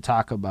track where we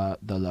talk about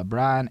the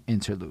LeBron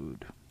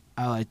interlude.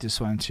 I like this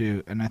one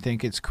too, and I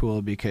think it's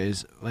cool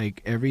because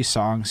like every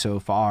song so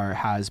far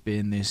has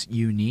been this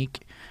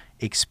unique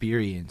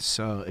experience.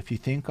 So if you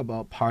think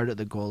about part of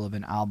the goal of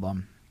an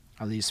album,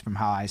 at least from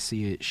how I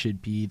see it,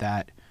 should be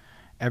that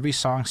every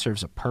song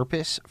serves a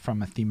purpose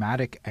from a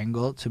thematic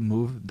angle to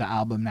move the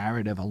album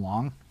narrative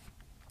along.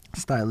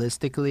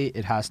 Stylistically,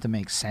 it has to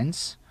make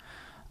sense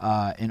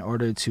in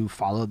order to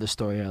follow the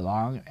story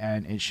along,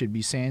 and it should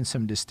be saying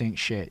some distinct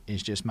shit.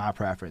 It's just my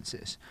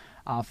preferences.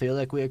 I feel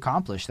like we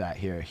accomplished that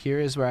here. Here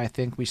is where I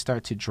think we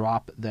start to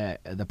drop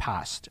the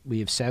past. We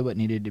have said what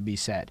needed to be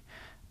said,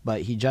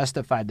 but he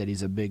justified that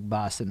he's a big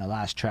boss in the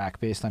last track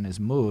based on his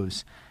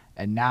moves.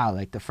 And now,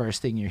 like, the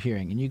first thing you're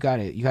hearing, and you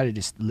gotta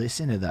just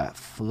listen to the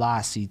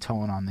flossy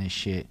tone on this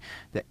shit,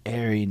 the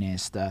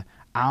airiness, the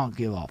I don't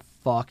give a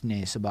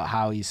fuckness about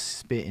how he's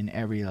spitting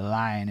every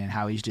line and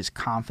how he's just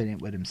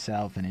confident with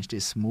himself, and it's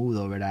just smooth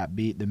over that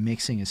beat. The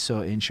mixing is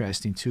so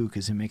interesting too,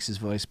 because it makes his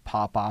voice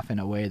pop off in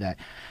a way that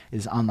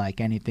is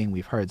unlike anything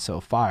we've heard so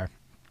far.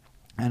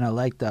 And I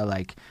like the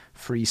like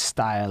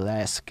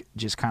freestyle-esque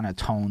just kind of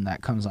tone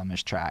that comes on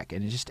this track.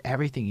 And it's just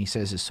everything he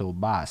says is so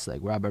boss. Like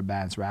rubber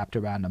bands wrapped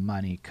around the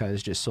money,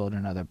 cuz just sold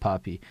another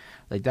puppy.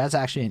 Like that's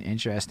actually an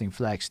interesting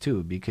flex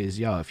too, because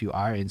yo, if you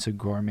are into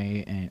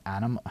gourmet and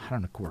animal, I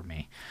don't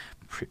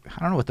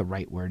know what the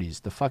right word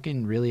is. The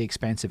fucking really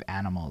expensive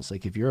animals.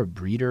 Like if you're a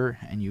breeder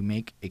and you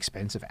make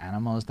expensive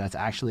animals, that's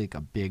actually like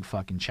a big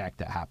fucking check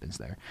that happens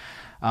there.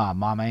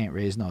 Mama ain't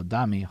raised no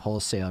dummy.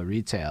 Wholesale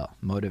retail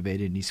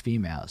motivated these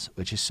females,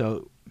 which is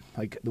so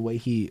like the way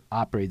he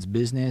operates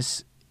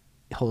business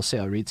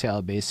wholesale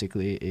retail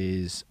basically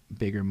is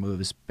bigger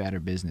moves, better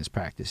business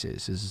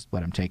practices. This is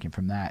what I'm taking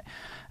from that.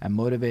 And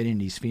motivating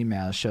these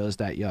females shows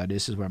that, yo,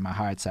 this is where my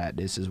heart's at.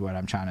 This is what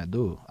I'm trying to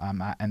do.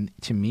 And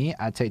to me,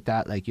 I take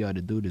that like, yo,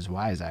 the dude is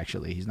wise,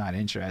 actually. He's not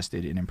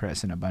interested in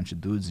impressing a bunch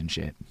of dudes and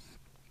shit.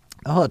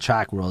 The whole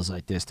track rolls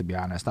like this, to be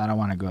honest. I don't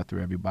want to go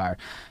through every bar.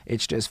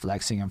 It's just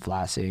flexing and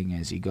flossing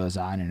as he goes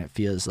on, and it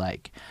feels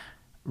like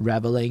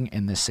reveling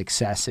in the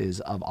successes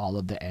of all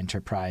of the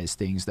enterprise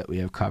things that we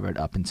have covered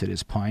up until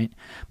this point.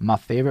 My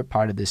favorite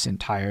part of this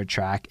entire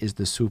track is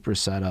the super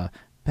subtle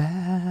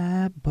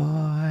bad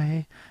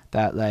boy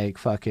that like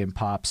fucking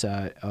pops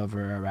out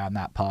over around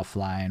that puff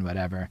line,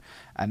 whatever.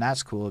 And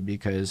that's cool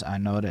because I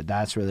know that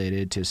that's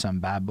related to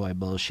some bad boy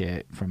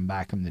bullshit from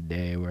back in the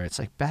day where it's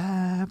like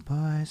bad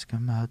boys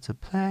come out to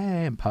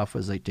play, and Puff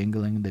was like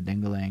dingling the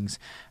dinglings,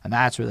 and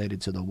that's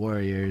related to the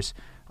Warriors.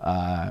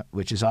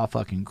 Which is all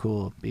fucking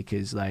cool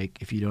because like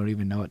if you don't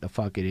even know what the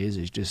fuck it is,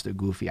 it's just a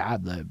goofy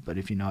ad lib. But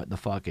if you know what the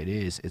fuck it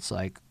is, it's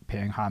like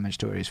paying homage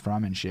to where he's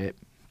from and shit.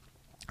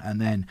 And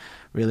then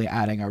really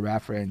adding a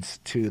reference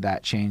to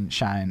that chain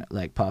shine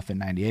like Puff in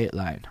 98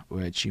 line,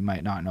 which you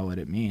might not know what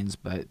it means,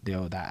 but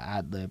that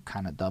ad lib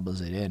kind of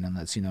doubles it in and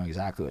lets you know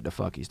exactly what the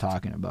fuck he's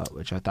talking about,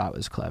 which I thought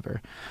was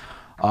clever.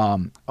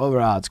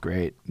 Overall, it's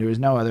great. There was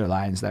no other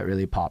lines that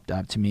really popped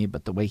up to me,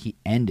 but the way he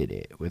ended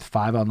it with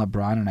 5 on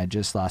LeBron and I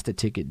just lost a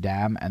ticket,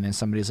 damn. And then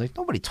somebody's like,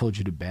 nobody told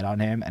you to bet on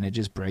him. And it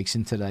just breaks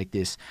into like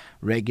this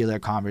regular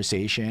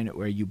conversation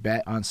where you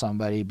bet on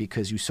somebody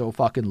because you're so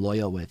fucking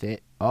loyal with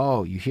it.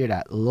 Oh, you hear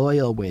that?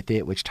 Loyal with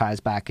it, which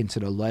ties back into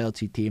the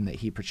loyalty theme that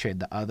he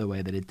portrayed the other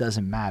way, that it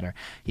doesn't matter.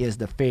 He has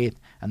the faith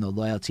and the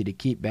loyalty to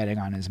keep betting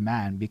on his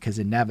man because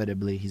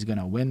inevitably he's going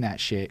to win that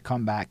shit,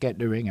 come back, get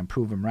the ring, and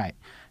prove him right.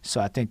 So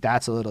I think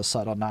that's a little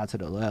subtle nod to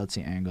the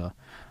loyalty angle.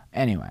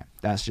 Anyway,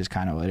 that's just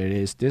kind of what it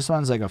is. This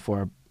one's like a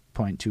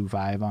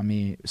 4.25 on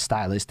me.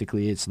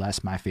 Stylistically, it's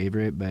less my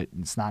favorite, but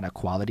it's not a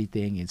quality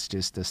thing. It's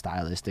just a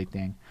stylistic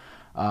thing.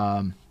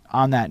 On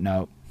that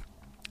note,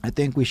 I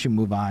think we should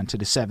move on to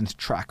the 7th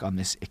track on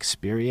this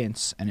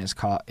experience, and it's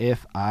called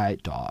If I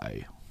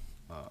Die.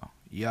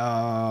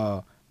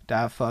 Yo,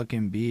 that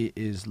fucking beat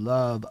is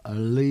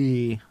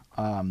lovely.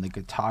 The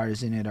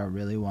guitars in it are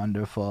really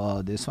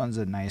wonderful. This one's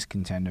a nice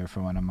contender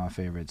for one of my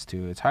favorites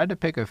too. It's hard to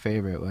pick a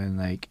favorite when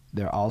like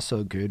they're all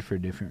so good for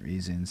different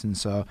reasons, and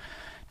so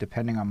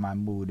depending on my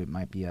mood, it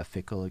might be a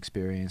fickle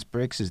experience.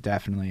 Bricks is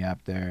definitely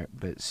up there,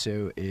 but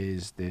so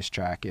is this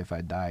track If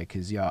I Die,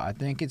 because yo, I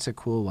think it's a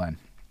cool one.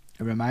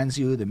 It reminds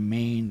you of the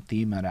main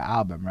theme of the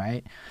album,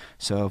 right?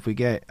 So if we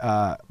get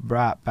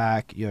brought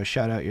back, yo,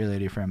 shout out your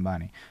lady friend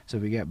Bonnie. So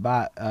if we get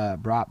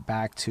brought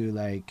back to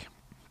like,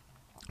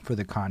 for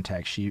the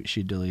context,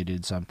 she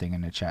deleted something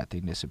and the chat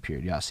thing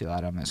disappeared. Y'all see a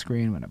lot on the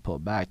screen when it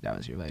pulled back. That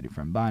was your lady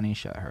friend Bonnie.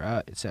 Shout her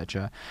out,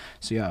 etc.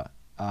 So yeah,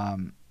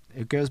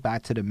 it goes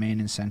back to the main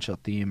essential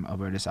theme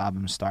of where this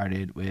album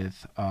started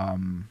with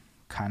kind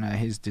of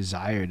his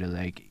desire to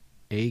like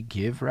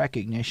give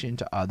recognition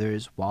to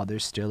others while they're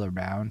still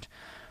around,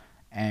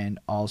 and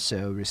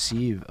also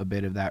receive a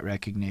bit of that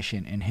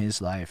recognition in his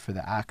life for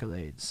the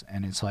accolades.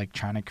 And it's like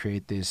trying to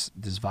create this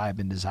vibe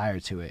and desire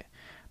to it.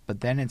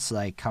 But then it's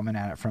like coming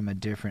at it from a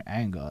different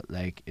angle.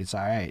 Like, it's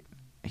all right.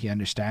 He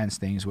understands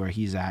things where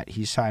he's at.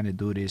 He's trying to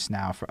do this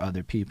now for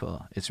other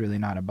people. It's really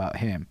not about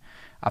him.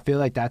 I feel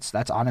like that's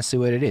honestly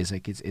what it is.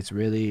 Like it's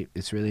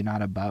really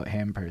not about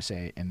him per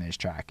se in this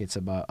track. It's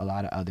about a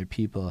lot of other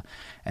people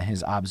and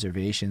his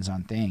observations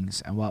on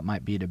things and what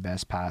might be the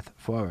best path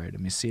forward.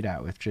 And we see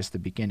that with just the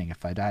beginning.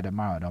 If I die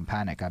tomorrow, don't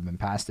panic. I've been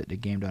past it. The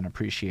game don't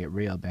appreciate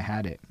real. Been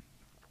had it.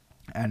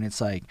 And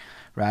it's like,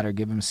 rather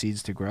give him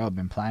seeds to grow.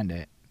 Been planned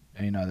it.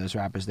 And, you know, there's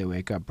rappers, they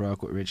wake up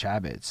broke with rich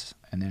habits.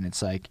 And then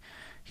it's like,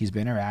 he's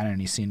been around and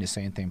he's seen the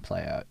same thing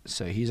play out.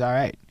 So he's all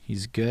right.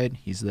 He's good.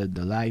 He's lived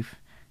the life.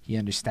 He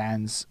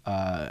understands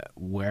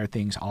where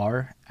things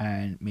are,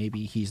 and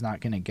maybe he's not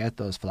going to get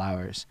those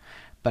flowers.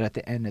 But at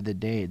the end of the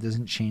day, it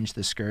doesn't change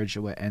the scourge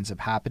of what ends up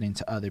happening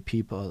to other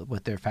people,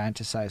 what they're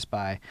fantasized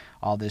by,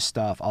 all this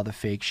stuff, all the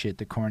fake shit,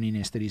 the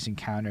corniness that he's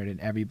encountered, and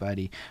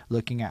everybody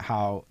looking at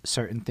how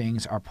certain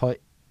things are put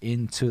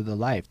into the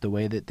life, the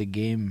way that the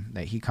game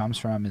that he comes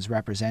from is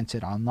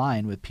represented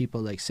online with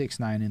people like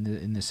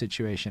 6ix9ine in the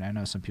situation. I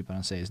know some people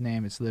don't say his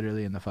name. It's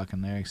literally in the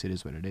fucking lyrics. It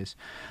is what it is.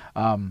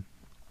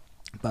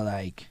 But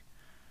like,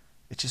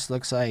 it just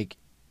looks like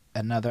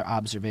another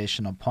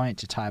observational point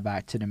to tie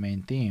back to the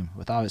main theme.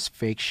 With all his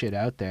fake shit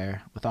out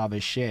there, with all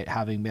his shit,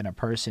 having been a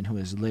person who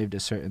has lived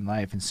a certain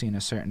life and seen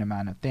a certain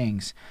amount of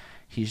things,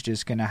 he's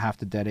just gonna have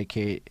to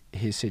dedicate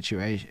his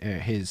situation,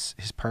 his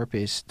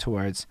purpose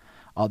towards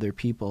other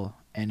people,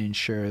 and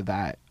ensure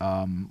that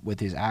with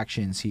his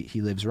actions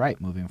he lives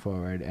right moving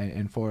forward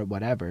and for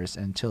whatever's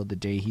until the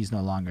day he's no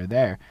longer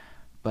there.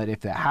 But if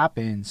that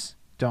happens,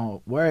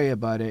 don't worry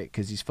about it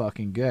because he's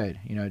fucking good.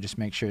 You know, just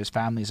make sure his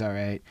family's all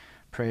right.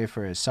 Pray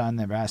for his son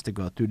that has to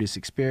go through this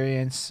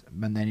experience,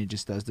 and then he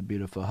just does the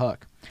beautiful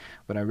hook.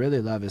 What I really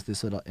love is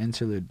this little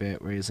interlude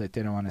bit where he's like,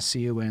 they don't want to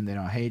see you win, they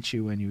don't hate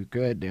you when you're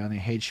good, they only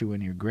hate you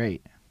when you're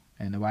great.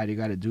 And why do you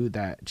got to do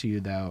that to you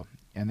though?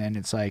 And then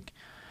it's like,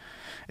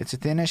 it's a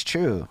thing that's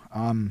true.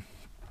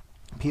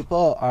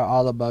 People are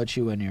all about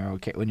you when you're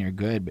okay, when you're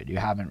good, but you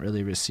haven't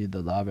really received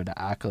the love or the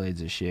accolades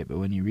and shit. But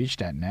when you reach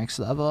that next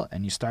level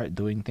and you start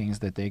doing things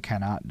that they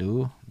cannot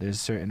do, there's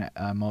certain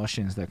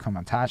emotions that come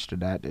attached to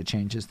that. It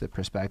changes the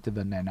perspective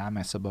and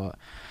dynamics about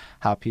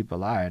how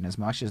people are. And as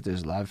much as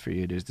there's love for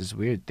you, there's this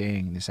weird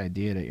thing, this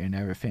idea that you're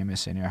never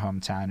famous in your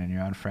hometown and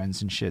your own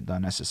friends and shit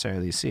don't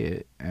necessarily see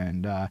it.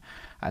 And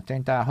I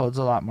think that holds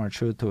a lot more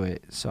truth to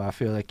it. So I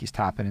feel like he's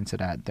tapping into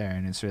that there,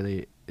 and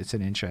it's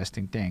an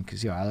interesting thing,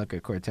 because I look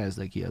at Cortez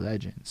like he a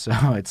legend. So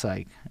it's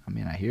like, I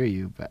mean, I hear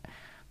you, but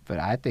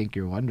I think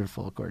you're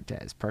wonderful,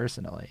 Cortez,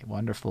 personally.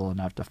 Wonderful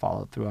enough to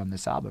follow through on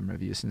this album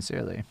review,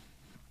 sincerely.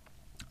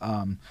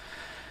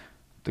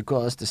 The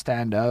goal is to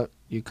stand out.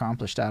 You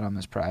accomplished that on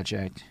this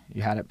project.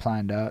 You had it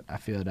planned out. I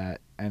feel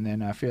that. And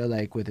then I feel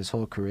like with his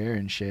whole career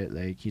and shit,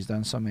 like, he's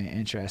done so many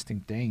interesting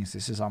things.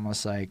 This is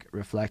almost like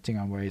reflecting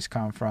on where he's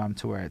come from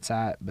to where it's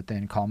at, but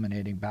then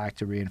culminating back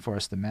to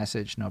reinforce the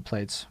message. No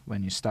plates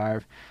when you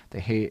starve. The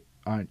hate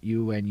aren't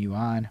you when you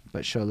on,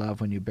 but show love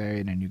when you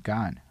buried and you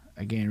gone.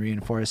 Again,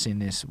 reinforcing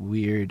this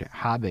weird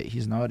habit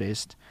he's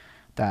noticed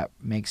that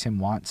makes him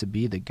want to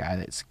be the guy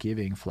that's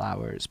giving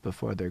flowers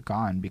before they're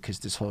gone, because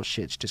this whole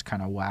shit's just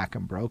kind of whack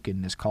and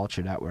broken, this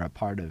culture that we're a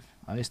part of.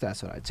 At least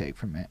that's what I take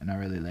from it, and I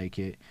really like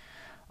it.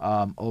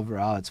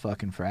 Overall, it's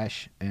fucking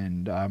fresh,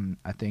 and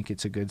I think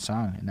it's a good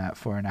song in that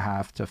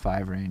 4.5 to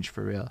 5 range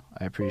for real.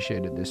 I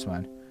appreciated this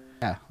one.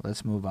 Yeah,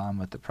 let's move on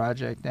with the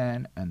project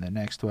then, and the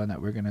next one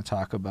that we're going to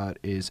talk about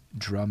is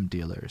Drum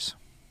Dealers.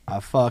 I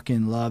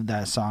fucking love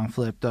that song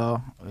flip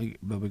though,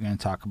 but we're going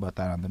to talk about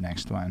that on the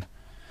next one.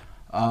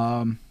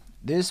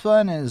 This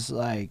one is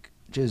like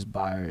just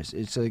bars.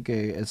 It's like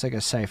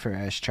a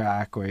cypher-esque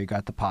track where you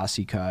got the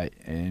posse cut,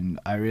 and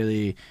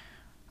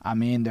I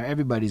mean,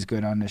 everybody's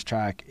good on this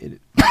track.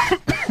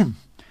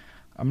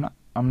 I'm not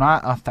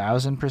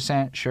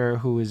 1,000% sure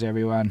who is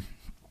everyone.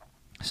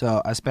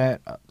 So I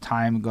spent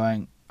time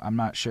going, I'm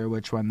not sure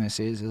which one this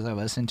is as I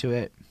listen to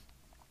it.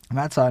 And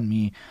that's on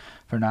me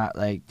for not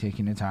like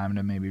taking the time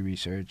to maybe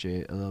research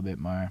it a little bit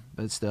more.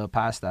 But still,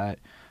 past that,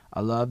 I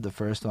love the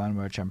first one,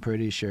 which I'm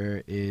pretty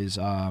sure is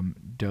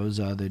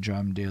Doza, the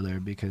drum dealer,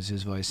 because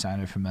his voice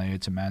sounded familiar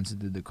to Mans who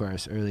did the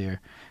chorus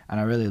earlier. And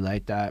I really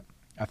like that.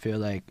 I feel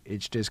like it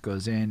just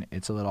goes in.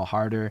 It's a little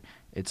harder.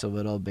 It's a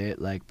little bit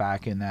like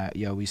back in that,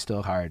 yo, we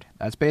still hard.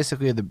 That's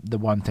basically the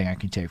one thing I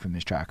can take from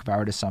this track. If I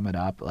were to sum it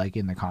up, like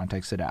in the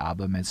context of the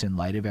album, it's in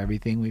light of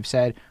everything we've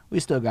said.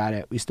 We still got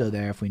it. We still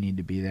there if we need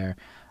to be there.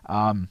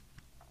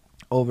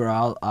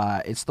 Overall,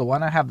 it's the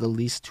one I have the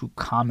least to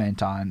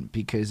comment on,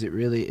 because it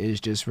really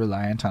is just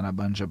reliant on a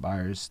bunch of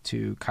bars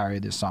to carry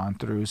the song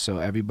through. So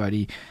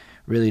everybody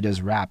really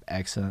does rap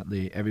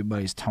excellently.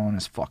 Everybody's tone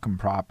is fucking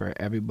proper.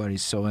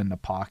 Everybody's so in the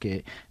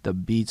pocket. The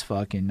beat's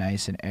fucking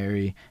nice and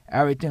airy.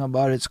 Everything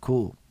about it's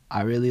cool.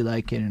 I really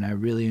like it, and I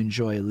really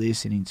enjoy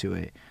listening to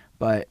it.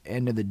 But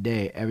end of the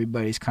day,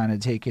 everybody's kind of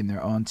taking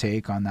their own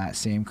take on that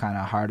same kind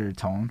of harder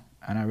tone,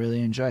 and I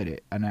really enjoyed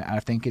it. And I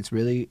think it's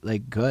really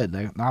like good.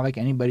 Like, not like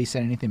anybody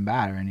said anything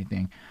bad or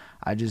anything.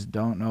 I just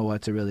don't know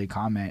what to really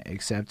comment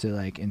except to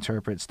like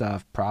interpret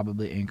stuff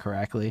probably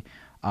incorrectly.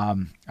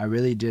 I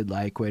really did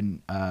like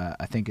when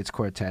I think it's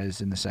Cortez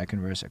in the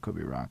second verse, I could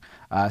be wrong,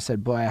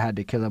 said, boy, I had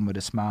to kill him with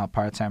a smile,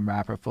 part-time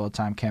rapper,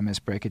 full-time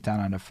chemist, break it down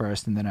on the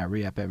first and then I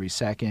re-up every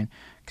second,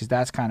 because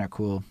that's kind of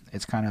cool.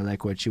 It's kind of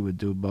like what you would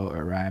do both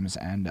at Rhymes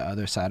and The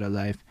Other Side of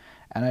Life,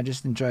 and I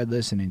just enjoyed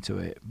listening to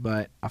it.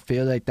 But I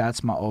feel like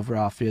that's my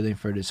overall feeling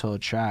for this whole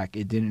track.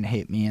 It didn't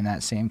hit me in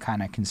that same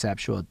kind of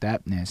conceptual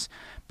depthness,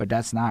 but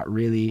that's not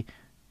really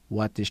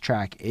what this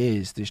track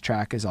is. This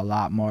track is a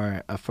lot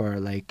more for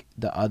like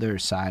the other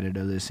side of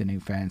the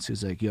listening fans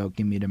who's like, yo,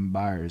 give me them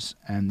bars,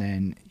 and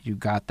then you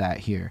got that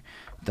here,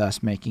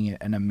 thus making it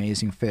an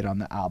amazing fit on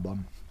the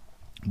album,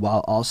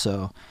 while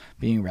also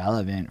being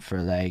relevant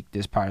for like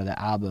this part of the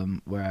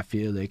album where I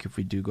feel like if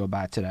we do go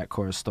back to that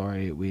core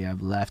story, we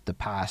have left the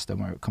past and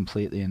we're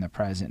completely in the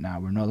present now.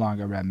 We're no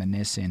longer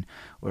reminiscing,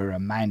 we're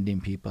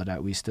reminding people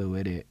that we still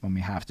with it when we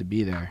have to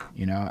be there,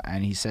 you know.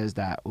 And he says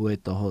that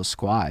with the whole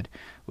squad,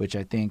 which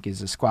I think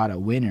is a squad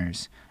of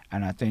winners,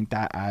 and I think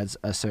that adds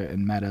a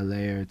certain meta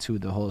layer to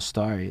the whole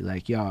story.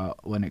 Like, yo,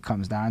 when it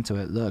comes down to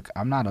it, look,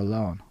 I'm not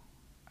alone.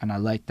 And I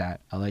like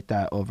that. I like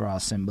that overall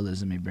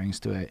symbolism he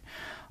brings to it.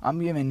 I'm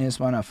giving this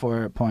one a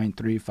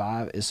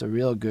 4.35. It's a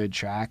real good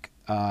track.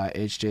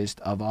 It's just,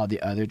 of all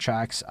the other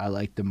tracks, I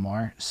like them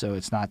more. So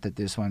it's not that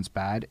this one's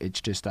bad. It's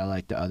just I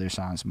like the other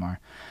songs more.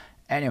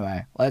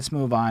 Anyway, let's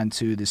move on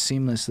to the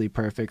seamlessly,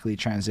 perfectly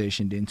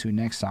transitioned into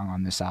next song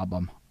on this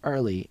album,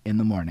 Early in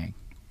the Morning.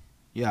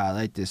 Yeah, I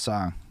like this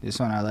song. This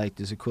one I like.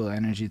 There's a cool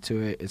energy to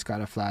it. It's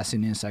got a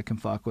flashiness I can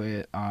fuck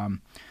with.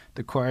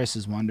 The chorus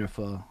is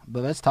wonderful.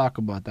 But let's talk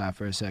about that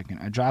for a second.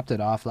 I dropped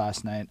it off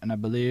last night, and I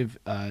believe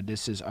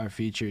this is our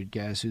featured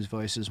guest, whose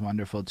voice is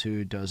wonderful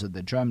too, Doza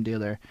the Drum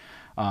Dealer.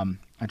 I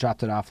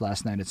dropped it off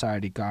last night. It's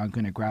already gone.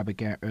 Gonna grab it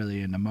again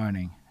early in the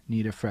morning.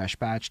 Need a fresh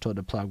batch. Told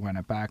the plug run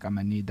it back. I'm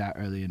gonna need that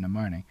early in the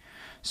morning.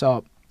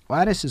 So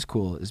why this is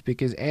cool is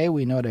because A,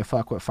 we know they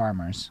fuck with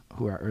farmers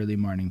who are early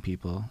morning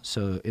people.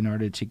 So in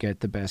order to get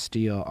the best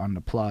deal on the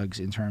plugs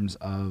in terms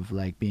of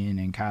like being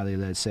in Cali,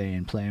 let's say,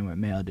 and playing with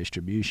mail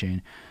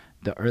distribution,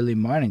 the early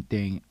morning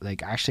thing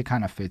like actually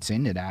kind of fits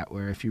into that,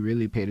 where if you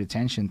really paid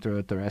attention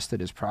throughout the rest of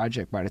this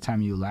project, by the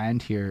time you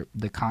land here,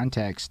 the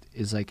context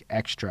is like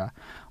extra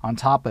on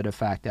top of the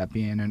fact that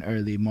being an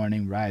early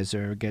morning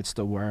riser gets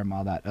the worm,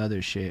 all that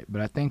other shit.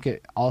 But I think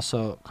it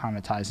also kind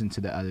of ties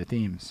into the other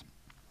themes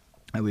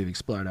that we've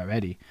explored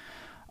already.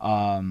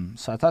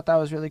 So I thought that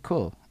was really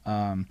cool.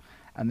 And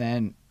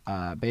then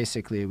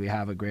basically we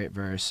have a great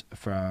verse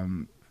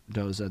from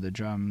Doza, the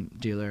drum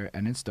dealer,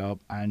 and it's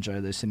dope. I enjoy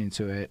listening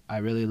to it. I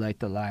really like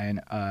the line,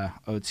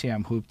 OT,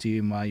 I'm hoopty,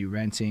 and while you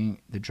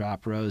renting, the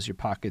drop rose, your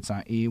pockets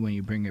on E. When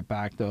you bring it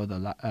back, though,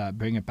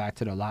 bring it back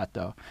to the lot,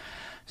 though.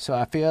 So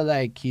I feel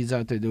like he's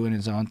out there doing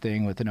his own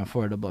thing with an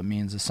affordable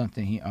means of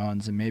something he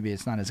owns, and maybe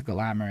it's not as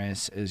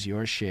glamorous as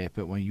your shit,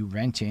 but when you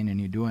renting and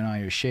you're doing all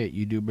your shit,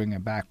 you do bring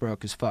it back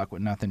broke as fuck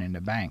with nothing in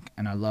the bank.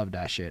 And I love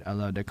that shit. I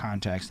love the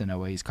context and the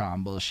way he's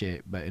calling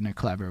bullshit, but in a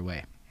clever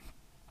way.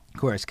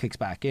 Chorus kicks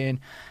back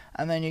in,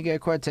 and then you get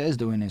Cortez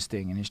doing his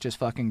thing, and it's just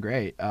fucking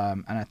great.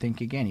 And I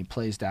think again he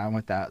plays down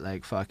with that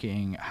like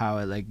fucking how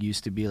it like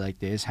used to be like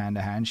this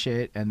hand-to-hand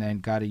shit, and then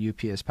got a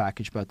UPS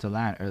package about to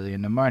land early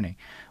in the morning,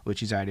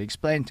 which he's already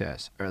explained to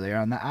us earlier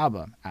on the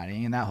album,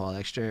 adding in that whole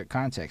extra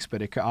context.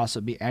 But it could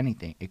also be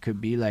anything. It could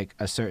be like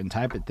a certain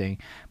type of thing,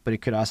 but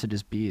it could also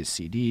just be his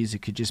CDs.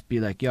 It could just be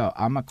like, yo,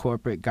 I'm a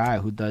corporate guy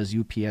who does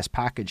UPS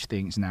package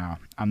things now.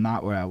 I'm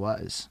not where I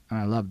was, and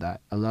I love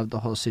that. I love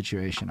the whole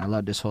situation. I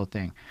love this whole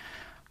thing.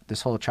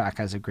 This whole track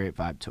has a great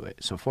vibe to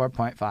it. So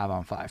 4.5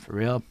 on 5 for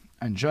real.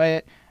 Enjoy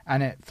it.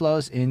 And it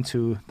flows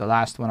into the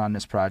last one on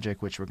this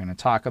project, which we're going to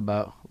talk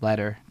about,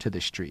 Letter to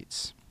the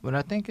Streets. What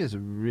I think is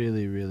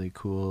really, really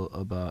cool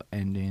about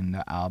ending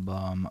the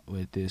album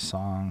with this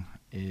song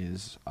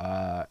is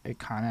it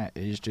kind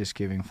of is just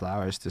giving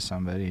flowers to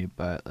somebody,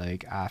 but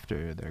like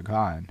after they're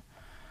gone.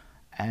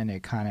 And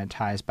it kind of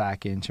ties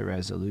back into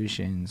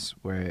Resolutions,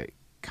 where it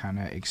kind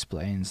of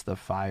explains the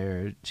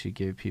fire to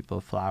give people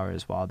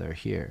flowers while they're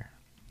here.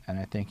 And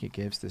I think it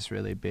gives this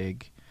really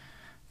big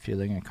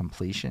feeling of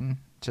completion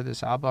to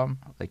this album.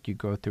 Like you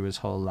go through his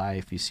whole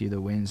life, you see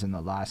the wins and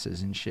the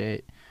losses and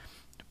shit,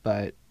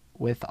 but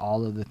with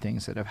all of the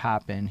things that have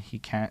happened, he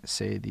can't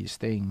say these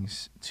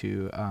things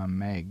to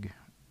Meg,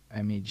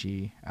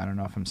 M-E-G, I don't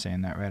know if I'm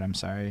saying that right, I'm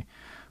sorry,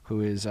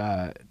 who is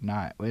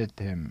not with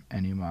him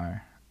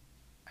anymore.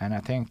 And I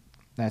think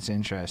that's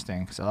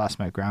interesting, because I lost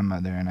my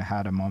grandmother, and I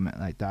had a moment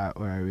like that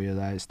where I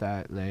realized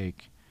that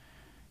like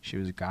she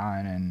was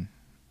gone, and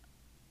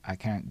I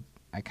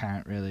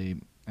can't really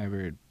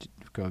ever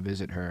go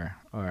visit her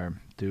or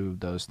do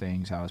those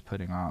things I was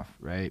putting off,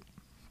 right?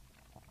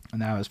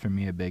 And that was for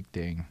me a big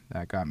thing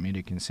that got me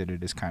to consider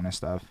this kind of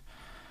stuff,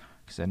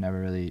 because I never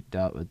really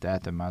dealt with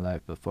death in my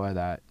life before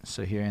that.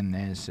 So hearing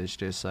this, it's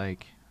just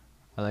like,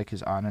 I like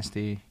his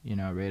honesty, you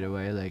know, right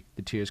away. Like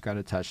the tears got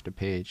to touch the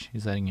page.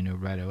 He's letting you know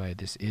right away,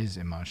 this is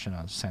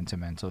emotional,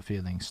 sentimental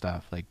feeling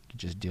stuff. Like, you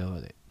just deal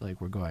with it. Like,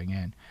 we're going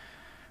in.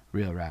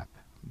 Real rap.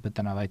 But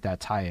then I like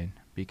that tie-in,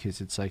 because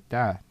it's like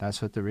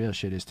that's what the real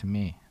shit is to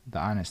me. The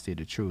honesty,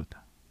 the truth.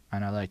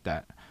 And I like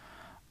that.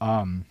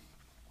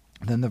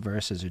 Then the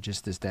verses are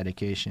just this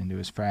dedication to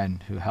his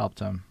friend who helped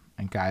him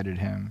and guided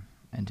him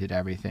and did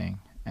everything.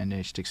 And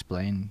they just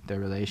explain their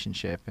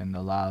relationship and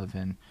the love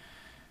and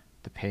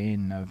the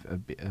pain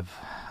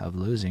of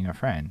losing a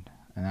friend.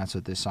 And that's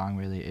what this song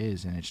really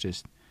is. And it's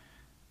just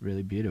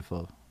really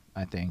beautiful,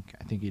 I think.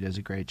 I think he does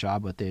a great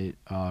job with it.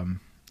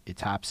 It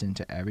taps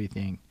into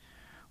everything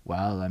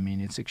well. I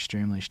mean, it's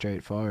extremely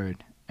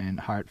straightforward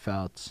and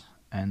heartfelt,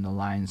 and the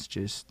lines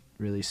just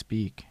really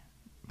speak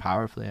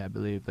powerfully, I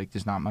believe. Like,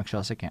 there's not much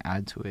else I can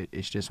add to it.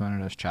 It's just one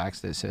of those tracks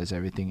that says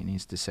everything it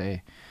needs to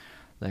say.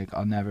 Like,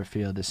 I'll never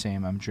feel the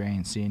same, I'm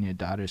drained, seeing your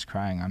daughter's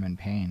crying, I'm in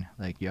pain.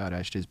 Like, yo,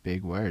 that's just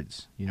big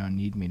words. You don't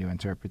need me to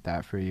interpret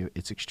that for you.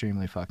 It's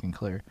extremely fucking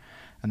clear.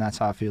 And that's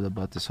how I feel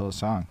about this whole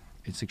song.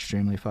 It's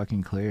extremely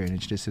fucking clear, and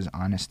it's just his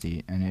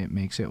honesty, and it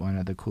makes it one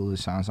of the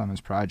coolest songs on this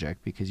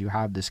project, because you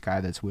have this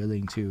guy that's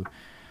willing to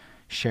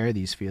share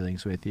these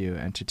feelings with you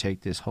and to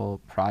take this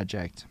whole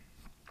project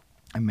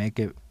and make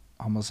it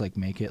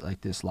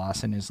like this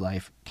loss in his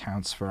life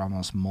counts for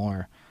almost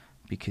more,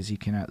 because he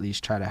can at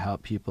least try to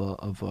help people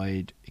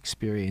avoid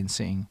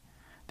experiencing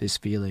this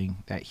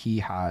feeling that he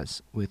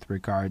has with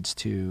regards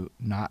to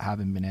not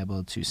having been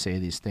able to say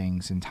these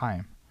things in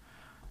time.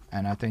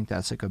 And I think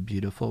that's like a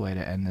beautiful way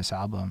to end this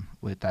album,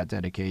 with that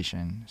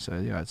dedication. So,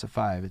 you know, it's a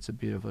 5. It's a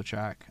beautiful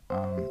track.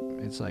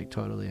 It's like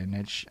totally a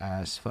niche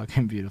ass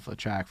fucking beautiful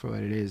track for what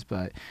it is,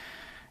 but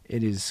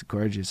it is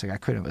gorgeous. Like, I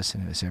couldn't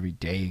listen to this every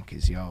day,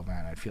 because, yo,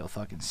 man, I'd feel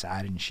fucking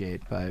sad and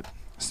shit. But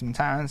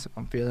sometimes if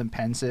I'm feeling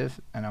pensive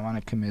and I want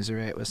to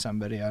commiserate with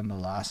somebody on the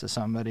loss of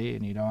somebody,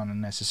 and you don't want to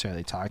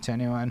necessarily talk to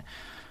anyone,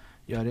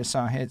 yo, this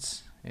song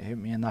hits. It hit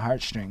me in the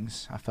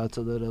heartstrings. I felt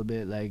a little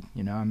bit like,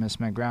 you know, I miss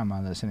my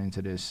grandma listening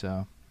to this,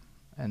 so.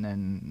 And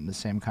then the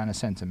same kind of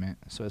sentiment,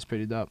 so it's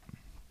pretty dope.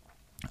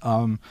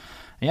 Um,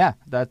 yeah,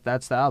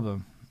 that's the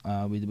album.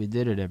 We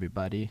did it,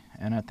 everybody,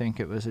 and I think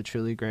it was a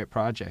truly great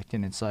project.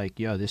 And it's like,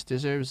 yo, this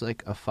deserves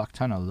like a fuck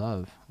ton of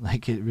love.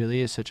 Like it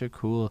really is such a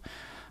cool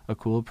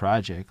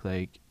project.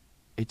 Like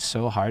it's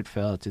so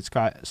heartfelt. It's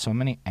got so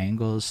many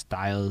angles,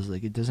 styles.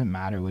 Like it doesn't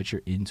matter what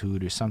you're into.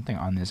 There's something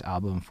on this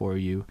album for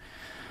you,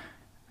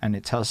 and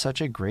it tells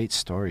such a great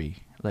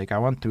story. Like I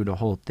went through the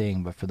whole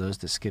thing, but for those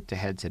that skipped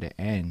ahead to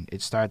the end,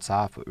 it starts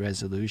off with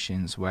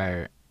resolutions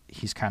where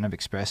he's kind of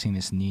expressing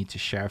this need to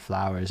share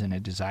flowers and a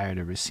desire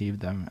to receive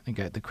them and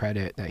get the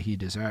credit that he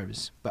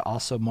deserves, but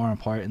also more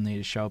importantly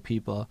to show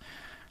people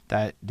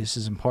that this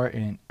is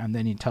important. And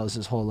then he tells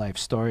his whole life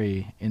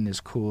story in this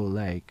cool,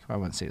 like, I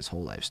wouldn't say his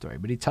whole life story,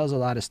 but he tells a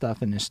lot of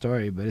stuff in this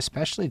story, but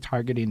especially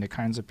targeting the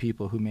kinds of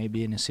people who may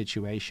be in a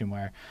situation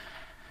where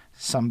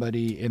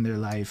somebody in their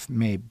life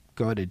may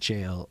go to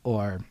jail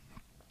or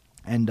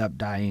end up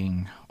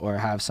dying or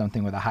have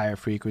something with a higher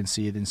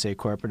frequency than say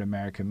corporate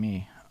America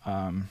me.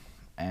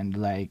 And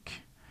like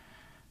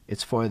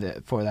it's for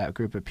that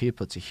group of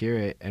people to hear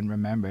it and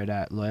remember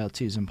that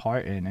loyalty is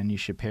important, and you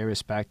should pay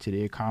respect to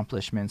the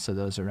accomplishments of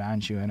those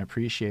around you and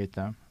appreciate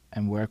them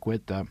and work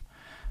with them,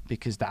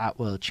 because that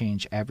will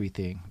change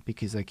everything.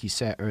 Because like he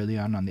said early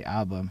on the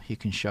album, he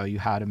can show you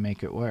how to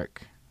make it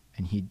work,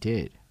 and he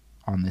did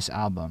on this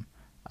album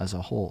as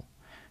a whole.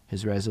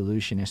 His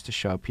resolution is to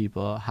show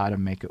people how to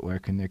make it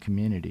work in their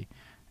community.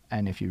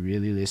 And if you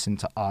really listen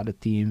to all the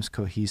themes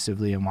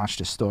cohesively and watch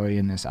the story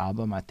in this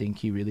album, I think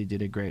he really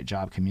did a great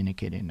job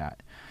communicating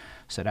that.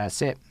 So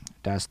that's it.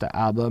 That's the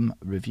album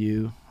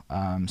review.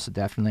 So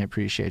definitely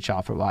appreciate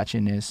y'all for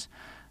watching this.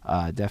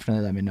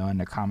 Definitely let me know in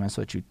the comments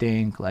what you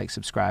think. Like,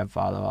 subscribe,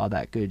 follow, all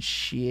that good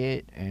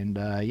shit. And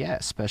yeah,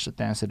 special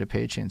thanks to the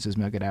patrons: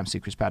 Ismail Gadam,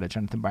 Secret Powder,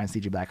 Jonathan Barnes,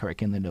 DJ Black,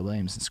 Hurricane, Linda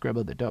Williams, and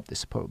Scribble. The dope. They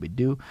support what we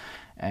do.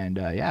 And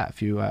yeah,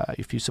 if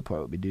you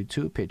support what we do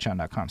too,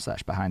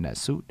 patreon.com/behind that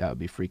suit. That would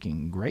be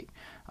freaking great.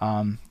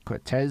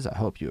 Cortez, I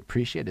hope you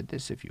appreciated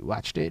this. If you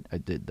watched it, I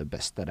did the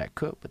best that I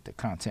could with the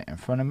content in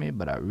front of me,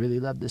 but I really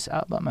love this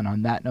album. And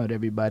on that note,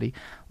 everybody,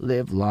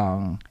 live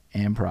long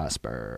and prosper.